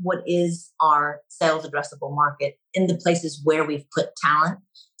what is our sales addressable market in the places where we've put talent.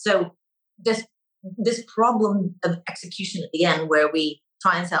 So this problem of execution at the end, where we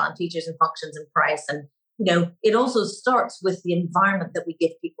try and sell on features and functions and price, and it also starts with the environment that we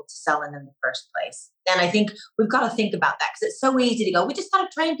give people to sell in the first place. And I think we've got to think about that, because it's so easy to go, we just got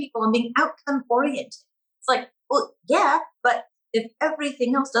to train people on being outcome oriented. It's like, well, yeah, but if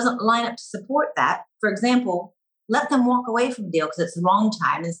everything else doesn't line up to support that, for example, let them walk away from the deal because it's the wrong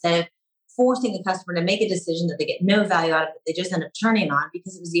time, instead of forcing the customer to make a decision that they get no value out of it. They just end up turning on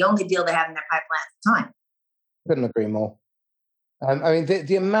because it was the only deal they had in their pipeline at the time. Couldn't agree more.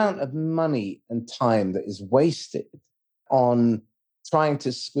 The amount of money and time that is wasted on trying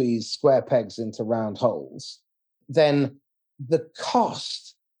to squeeze square pegs into round holes, then the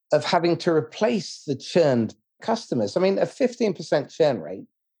cost of having to replace the churned customers. A 15% churn rate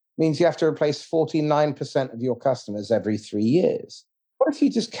means you have to replace 49% of your customers every 3 years. What if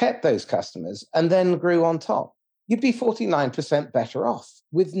you just kept those customers and then grew on top? you'd be 49% better off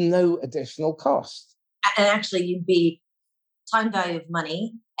with no additional cost. And actually, you'd be time value of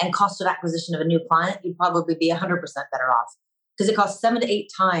money and cost of acquisition of a new client, you'd probably be 100% better off because it costs 7 to 8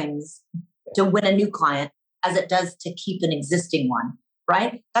 times to win a new client as it does to keep an existing one,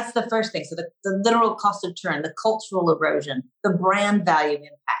 right? That's the first thing. So the literal cost of churn, the cultural erosion, the brand value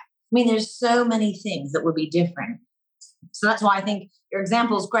impact. I mean, there's so many things that would be different. So that's why I think your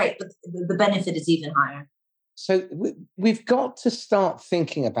example is great, but the benefit is even higher. So we've got to start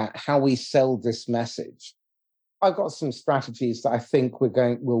thinking about how we sell this message. I've got some strategies that I think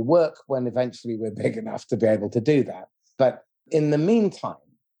will work when eventually we're big enough to be able to do that. But in the meantime,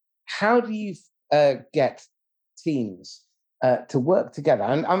 how do you get teams to work together?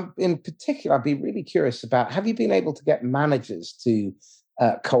 And in particular, I'd be really curious about, have you been able to get managers to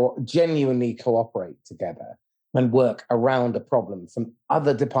genuinely cooperate together and work around a problem from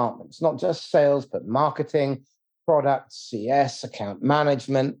other departments, not just sales, but marketing, product, CS, account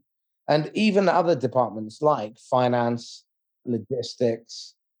management, and even other departments like finance,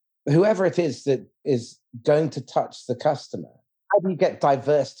 logistics, whoever it is that is going to touch the customer? How do you get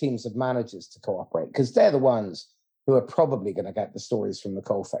diverse teams of managers to cooperate? Because they're the ones who are probably going to get the stories from the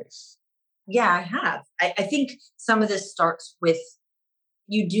coalface. Yeah, I have. I think some of this starts with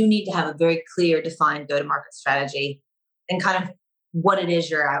you do need to have a very clear, defined go-to-market strategy and kind of what it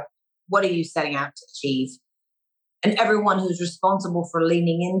is what are you setting out to achieve? And everyone who's responsible for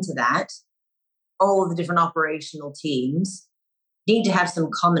leaning into that, all of the different operational teams need to have some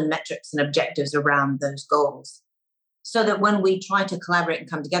common metrics and objectives around those goals so that when we try to collaborate and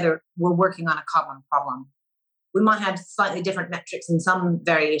come together, we're working on a common problem. We might have slightly different metrics and some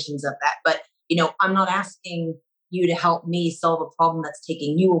variations of that, but I'm not asking you to help me solve a problem that's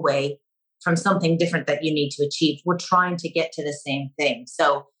taking you away from something different that you need to achieve. We're trying to get to the same thing.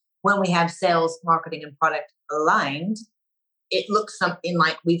 So when we have sales, marketing, and product aligned, it looks something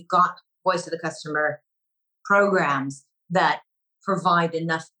like we've got voice of the customer programs that provide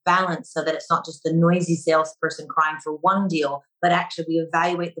enough balance so that it's not just the noisy salesperson crying for one deal, but actually we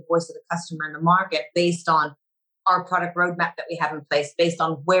evaluate the voice of the customer in the market based on our product roadmap that we have in place, based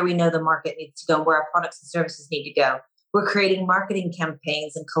on where we know the market needs to go and where our products and services need to go. We're creating marketing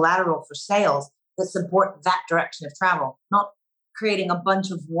campaigns and collateral for sales that support that direction of travel, not creating a bunch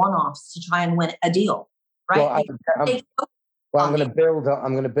of one-offs to try and win a deal, right? I'm going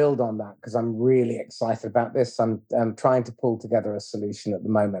to build on that because I'm really excited about this. I'm trying to pull together a solution at the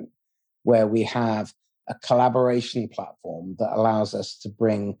moment where we have a collaboration platform that allows us to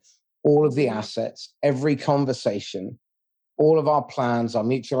bring all of the assets, every conversation, all of our plans, our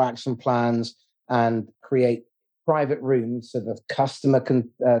mutual action plans, and create private rooms so the customer can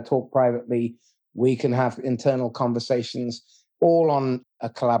talk privately. We can have internal conversations all on a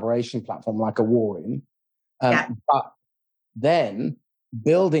collaboration platform like a war room. But then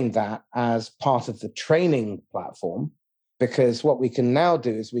building that as part of the training platform, because what we can now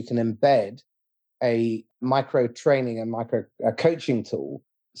do is we can embed a micro training and micro coaching tool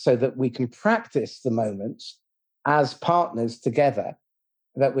so that we can practice the moments as partners together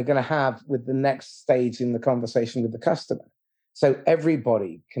that we're going to have with the next stage in the conversation with the customer. So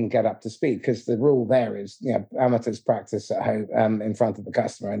everybody can get up to speed because the rule there is, amateurs practice at home in front of the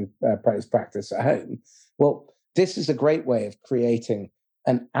customer and pros practice at home. Well, this is a great way of creating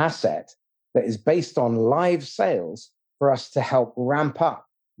an asset that is based on live sales for us to help ramp up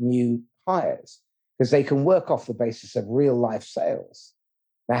new hires because they can work off the basis of real life sales.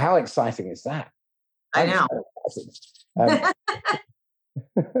 Now, how exciting is that? I know.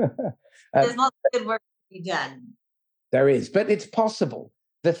 There's lots of good work to be done. There is, but it's possible.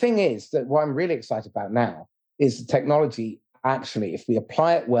 The thing is that what I'm really excited about now is the technology. Actually, if we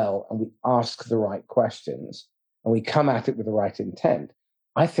apply it well and we ask the right questions and we come at it with the right intent,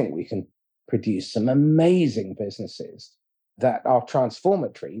 I think we can produce some amazing businesses that are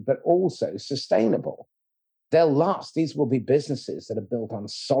transformatory, but also sustainable. They'll last. These will be businesses that are built on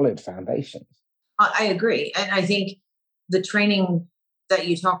solid foundations. I agree. And I think the training that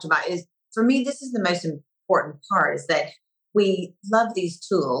you talked about is, for me, this is the most important part, is that we love these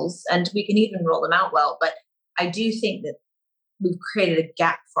tools and we can even roll them out well. But I do think that we've created a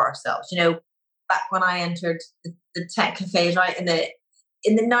gap for ourselves. Back when I entered the tech cafes, right, in the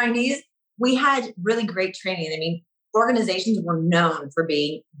 90s, we had really great training. I mean, organizations were known for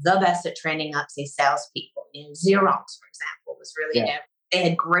being the best at training up, say, salespeople. Xerox, for example, was really, they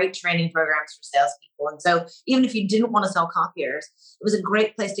had great training programs for salespeople. And so even if you didn't want to sell copiers, it was a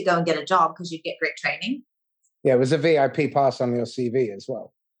great place to go and get a job because you'd get great training. Yeah, it was a VIP pass on your CV as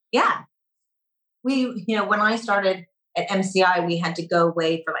well. Yeah. When I started at MCI, we had to go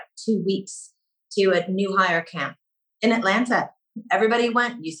away for like 2 weeks to a new hire camp in Atlanta. Everybody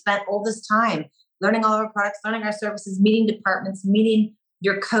went. You spent all this time learning all our products, learning our services, meeting departments, meeting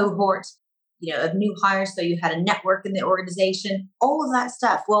your cohort, of new hires. So you had a network in the organization, all of that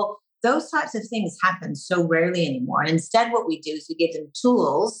stuff. Well, those types of things happen so rarely anymore. And instead, what we do is we give them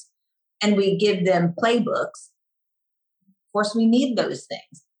tools and we give them playbooks. Of course, we need those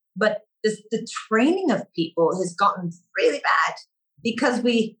things. But the training of people has gotten really bad because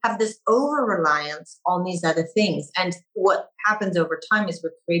we have this over reliance on these other things. And what happens over time is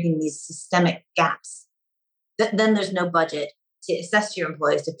we're creating these systemic gaps. Then there's no budget to assess your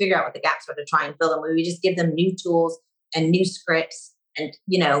employees, to figure out what the gaps are, to try and fill them. We just give them new tools and new scripts. And,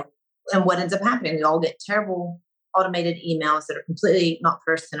 and what ends up happening, we all get terrible automated emails that are completely not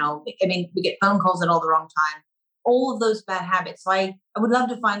personal. I mean, we get phone calls at all the wrong time. All of those bad habits. So I would love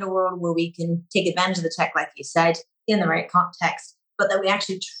to find a world where we can take advantage of the tech, like you said, in the right context, but that we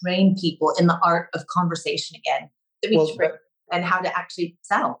actually train people in the art of conversation again, that we train and how to actually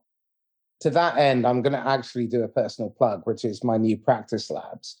sell. To that end, I'm going to actually do a personal plug, which is my new Practice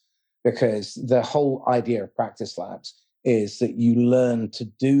Labs, because the whole idea of Practice Labs is that you learn to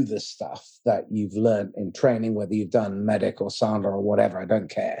do the stuff that you've learned in training, whether you've done Medic or Sandler or whatever, I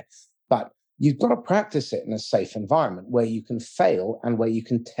don't care. But you've got to practice it in a safe environment where you can fail and where you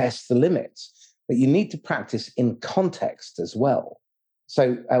can test the limits. But you need to practice in context as well.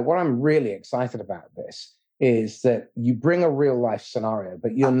 So what I'm really excited about this is that you bring a real life scenario,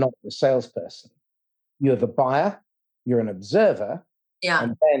 but you're not the salesperson. You're the buyer, you're an observer,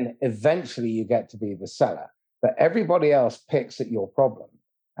 and then eventually you get to be the seller. But everybody else picks at your problem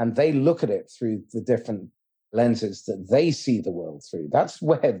and they look at it through the different lenses that they see the world through. That's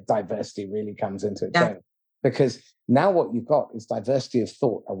where diversity really comes into its own. Because now what you've got is diversity of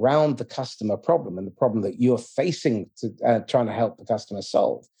thought around the customer problem and the problem that you're facing to trying to help the customer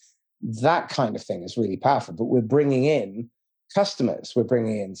solve. That kind of thing is really powerful. But we're bringing in customers, we're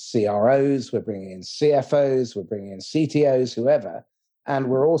bringing in CROs, we're bringing in CFOs, we're bringing in CTOs, whoever. And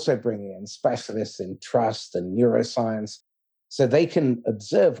we're also bringing in specialists in trust and neuroscience so they can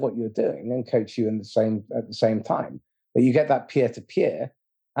observe what you're doing and coach you at the same time. But you get that peer-to-peer,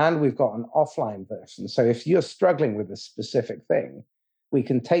 and we've got an offline version. So if you're struggling with a specific thing, we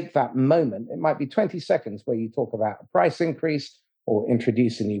can take that moment. It might be 20 seconds where you talk about a price increase or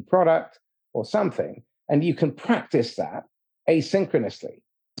introduce a new product or something, and you can practice that asynchronously.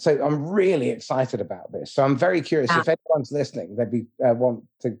 So I'm really excited about this. So I'm very curious if anyone's listening, they'd want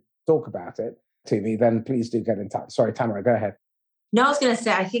to talk about it to me, then please do get in touch. Sorry, Tamara, go ahead. No, I was going to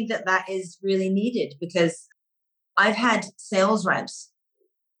say, I think that is really needed because I've had sales reps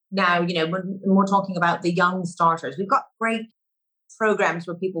now, when we're talking about the young starters, we've got great programs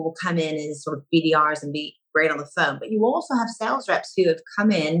where people will come in as sort of BDRs and be great on the phone. But you also have sales reps who have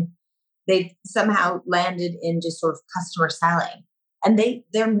come in, they've somehow landed in just sort of customer selling. And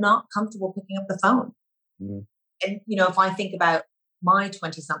they're not comfortable picking up the phone. Mm. And, if I think about my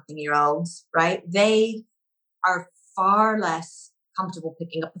 20-something-year-olds, right, they are far less comfortable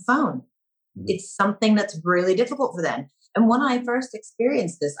picking up the phone. Mm. It's something that's really difficult for them. And when I first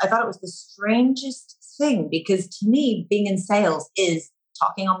experienced this, I thought it was the strangest thing because to me, being in sales is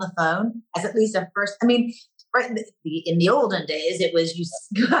talking on the phone as at least a first, right in the olden days, it was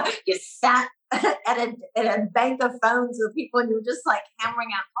you sat at a bank of phones with people and you were just like hammering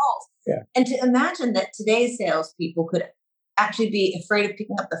out calls. Yeah. And to imagine that today's salespeople could actually be afraid of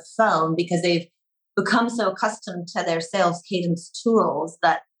picking up the phone because they've become so accustomed to their sales cadence tools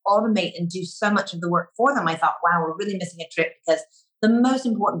that automate and do so much of the work for them. I thought, wow, we're really missing a trick because the most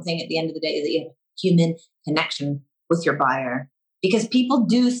important thing at the end of the day is that you have human connection with your buyer. Because people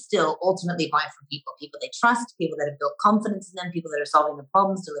do still ultimately buy from people they trust, people that have built confidence in them, people that are solving the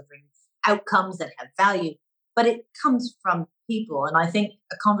problems, delivering outcomes that have value. But it comes from people. And I think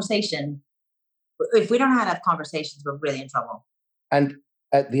a conversation, if we don't know how to have conversations, we're really in trouble. And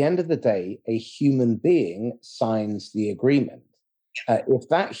at the end of the day, a human being signs the agreement. If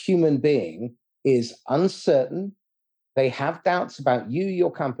that human being is uncertain, they have doubts about you,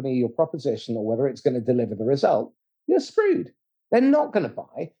 your company, your proposition, or whether it's going to deliver the result, you're screwed. They're not going to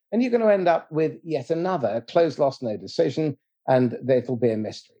buy, and you're going to end up with yet another close, lost, no decision, and it'll be a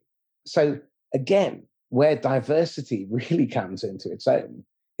mystery. So again, where diversity really comes into its own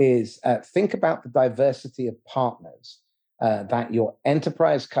is think about the diversity of partners that your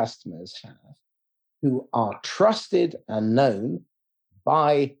enterprise customers have who are trusted and known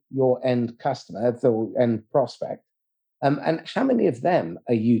by your end customer, the end prospect. And how many of them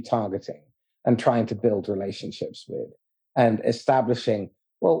are you targeting and trying to build relationships with and establishing,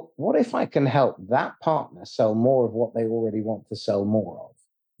 well, what if I can help that partner sell more of what they already want to sell more of?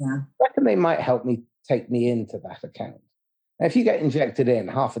 Yeah. I reckon they might help me take me into that account. Now, if you get injected in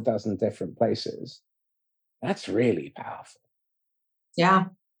half a dozen different places, that's really powerful. Yeah,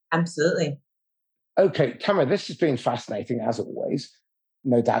 absolutely. Okay, Tamara, this has been fascinating as always.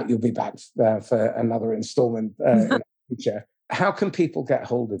 No doubt you'll be back for another installment in the future. How can people get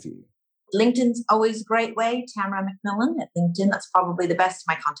hold of you? LinkedIn's always a great way. Tamara McMillan at LinkedIn. That's probably the best.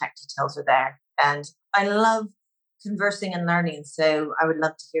 My contact details are there. And I love conversing and learning. So I would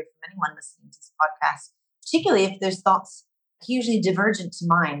love to hear from anyone listening to this podcast, particularly if there's thoughts hugely divergent to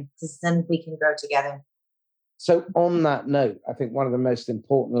mine, because then we can grow together. So, on that note, I think one of the most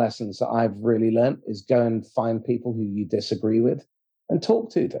important lessons that I've really learned is go and find people who you disagree with and talk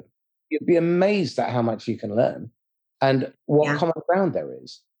to them. You'd be amazed at how much you can learn and what common ground there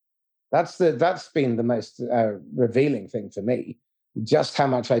is. That's been the most revealing thing for me, just how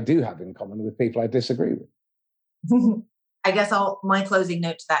much I do have in common with people I disagree with. I guess my closing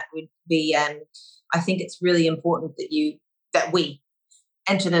note to that would be I think it's really important that we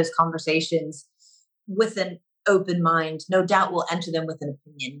enter those conversations with an open mind. No doubt we'll enter them with an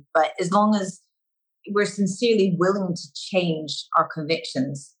opinion, but as long as we're sincerely willing to change our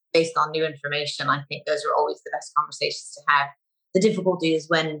convictions based on new information, I think those are always the best conversations to have. The difficulty is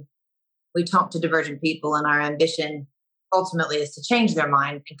when we talk to divergent people and our ambition ultimately is to change their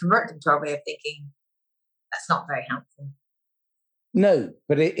mind and convert them to our way of thinking. That's not very helpful. No,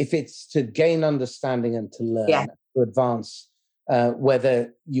 but if it's to gain understanding and to learn, to advance,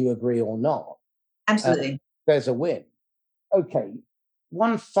 whether you agree or not, absolutely, there's a win. Okay,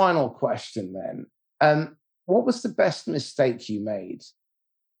 one final question then. What was the best mistake you made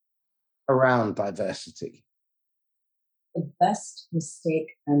around diversity? The best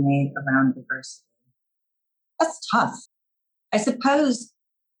mistake I made around diversity? That's tough. I suppose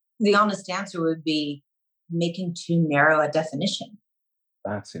the honest answer would be making too narrow a definition.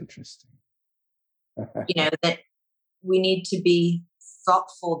 That's interesting. That we need to be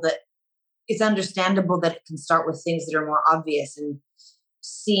thoughtful, that it's understandable that it can start with things that are more obvious, and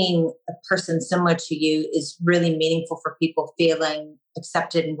seeing a person similar to you is really meaningful for people feeling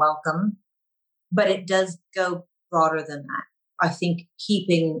accepted and welcome. But it does go broader than that. I think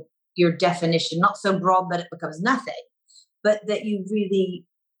keeping your definition not so broad that it becomes nothing, but that you really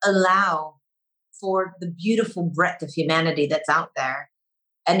allow for the beautiful breadth of humanity that's out there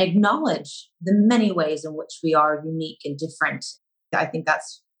and acknowledge the many ways in which we are unique and different. I think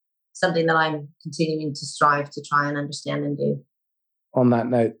that's something that I'm continuing to strive to try and understand and do. On that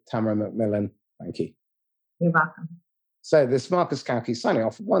note, Tamara McMillan, thank you. You're welcome. So this is Marcus Cauchi signing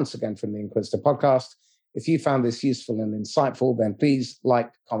off once again from the Inquisitor podcast. If you found this useful and insightful, then please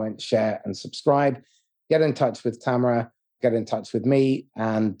like, comment, share, and subscribe. Get in touch with Tamara, get in touch with me,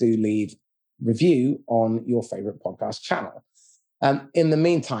 and do leave review on your favorite podcast channel. In the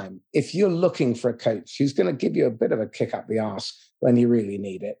meantime, if you're looking for a coach who's going to give you a bit of a kick up the arse when you really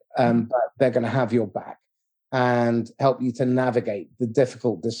need it, but they're going to have your back and help you to navigate the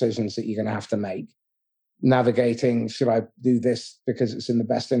difficult decisions that you're going to have to make. Navigating, should I do this because it's in the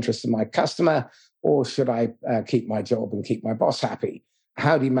best interest of my customer, or should I keep my job and keep my boss happy?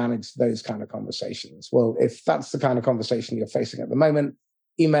 How do you manage those kind of conversations? Well, if that's the kind of conversation you're facing at the moment,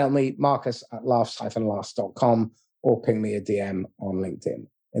 email me, marcus@laughs-last.com, or ping me a DM on LinkedIn.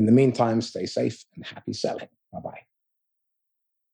 In the meantime, stay safe and happy selling. Bye-bye.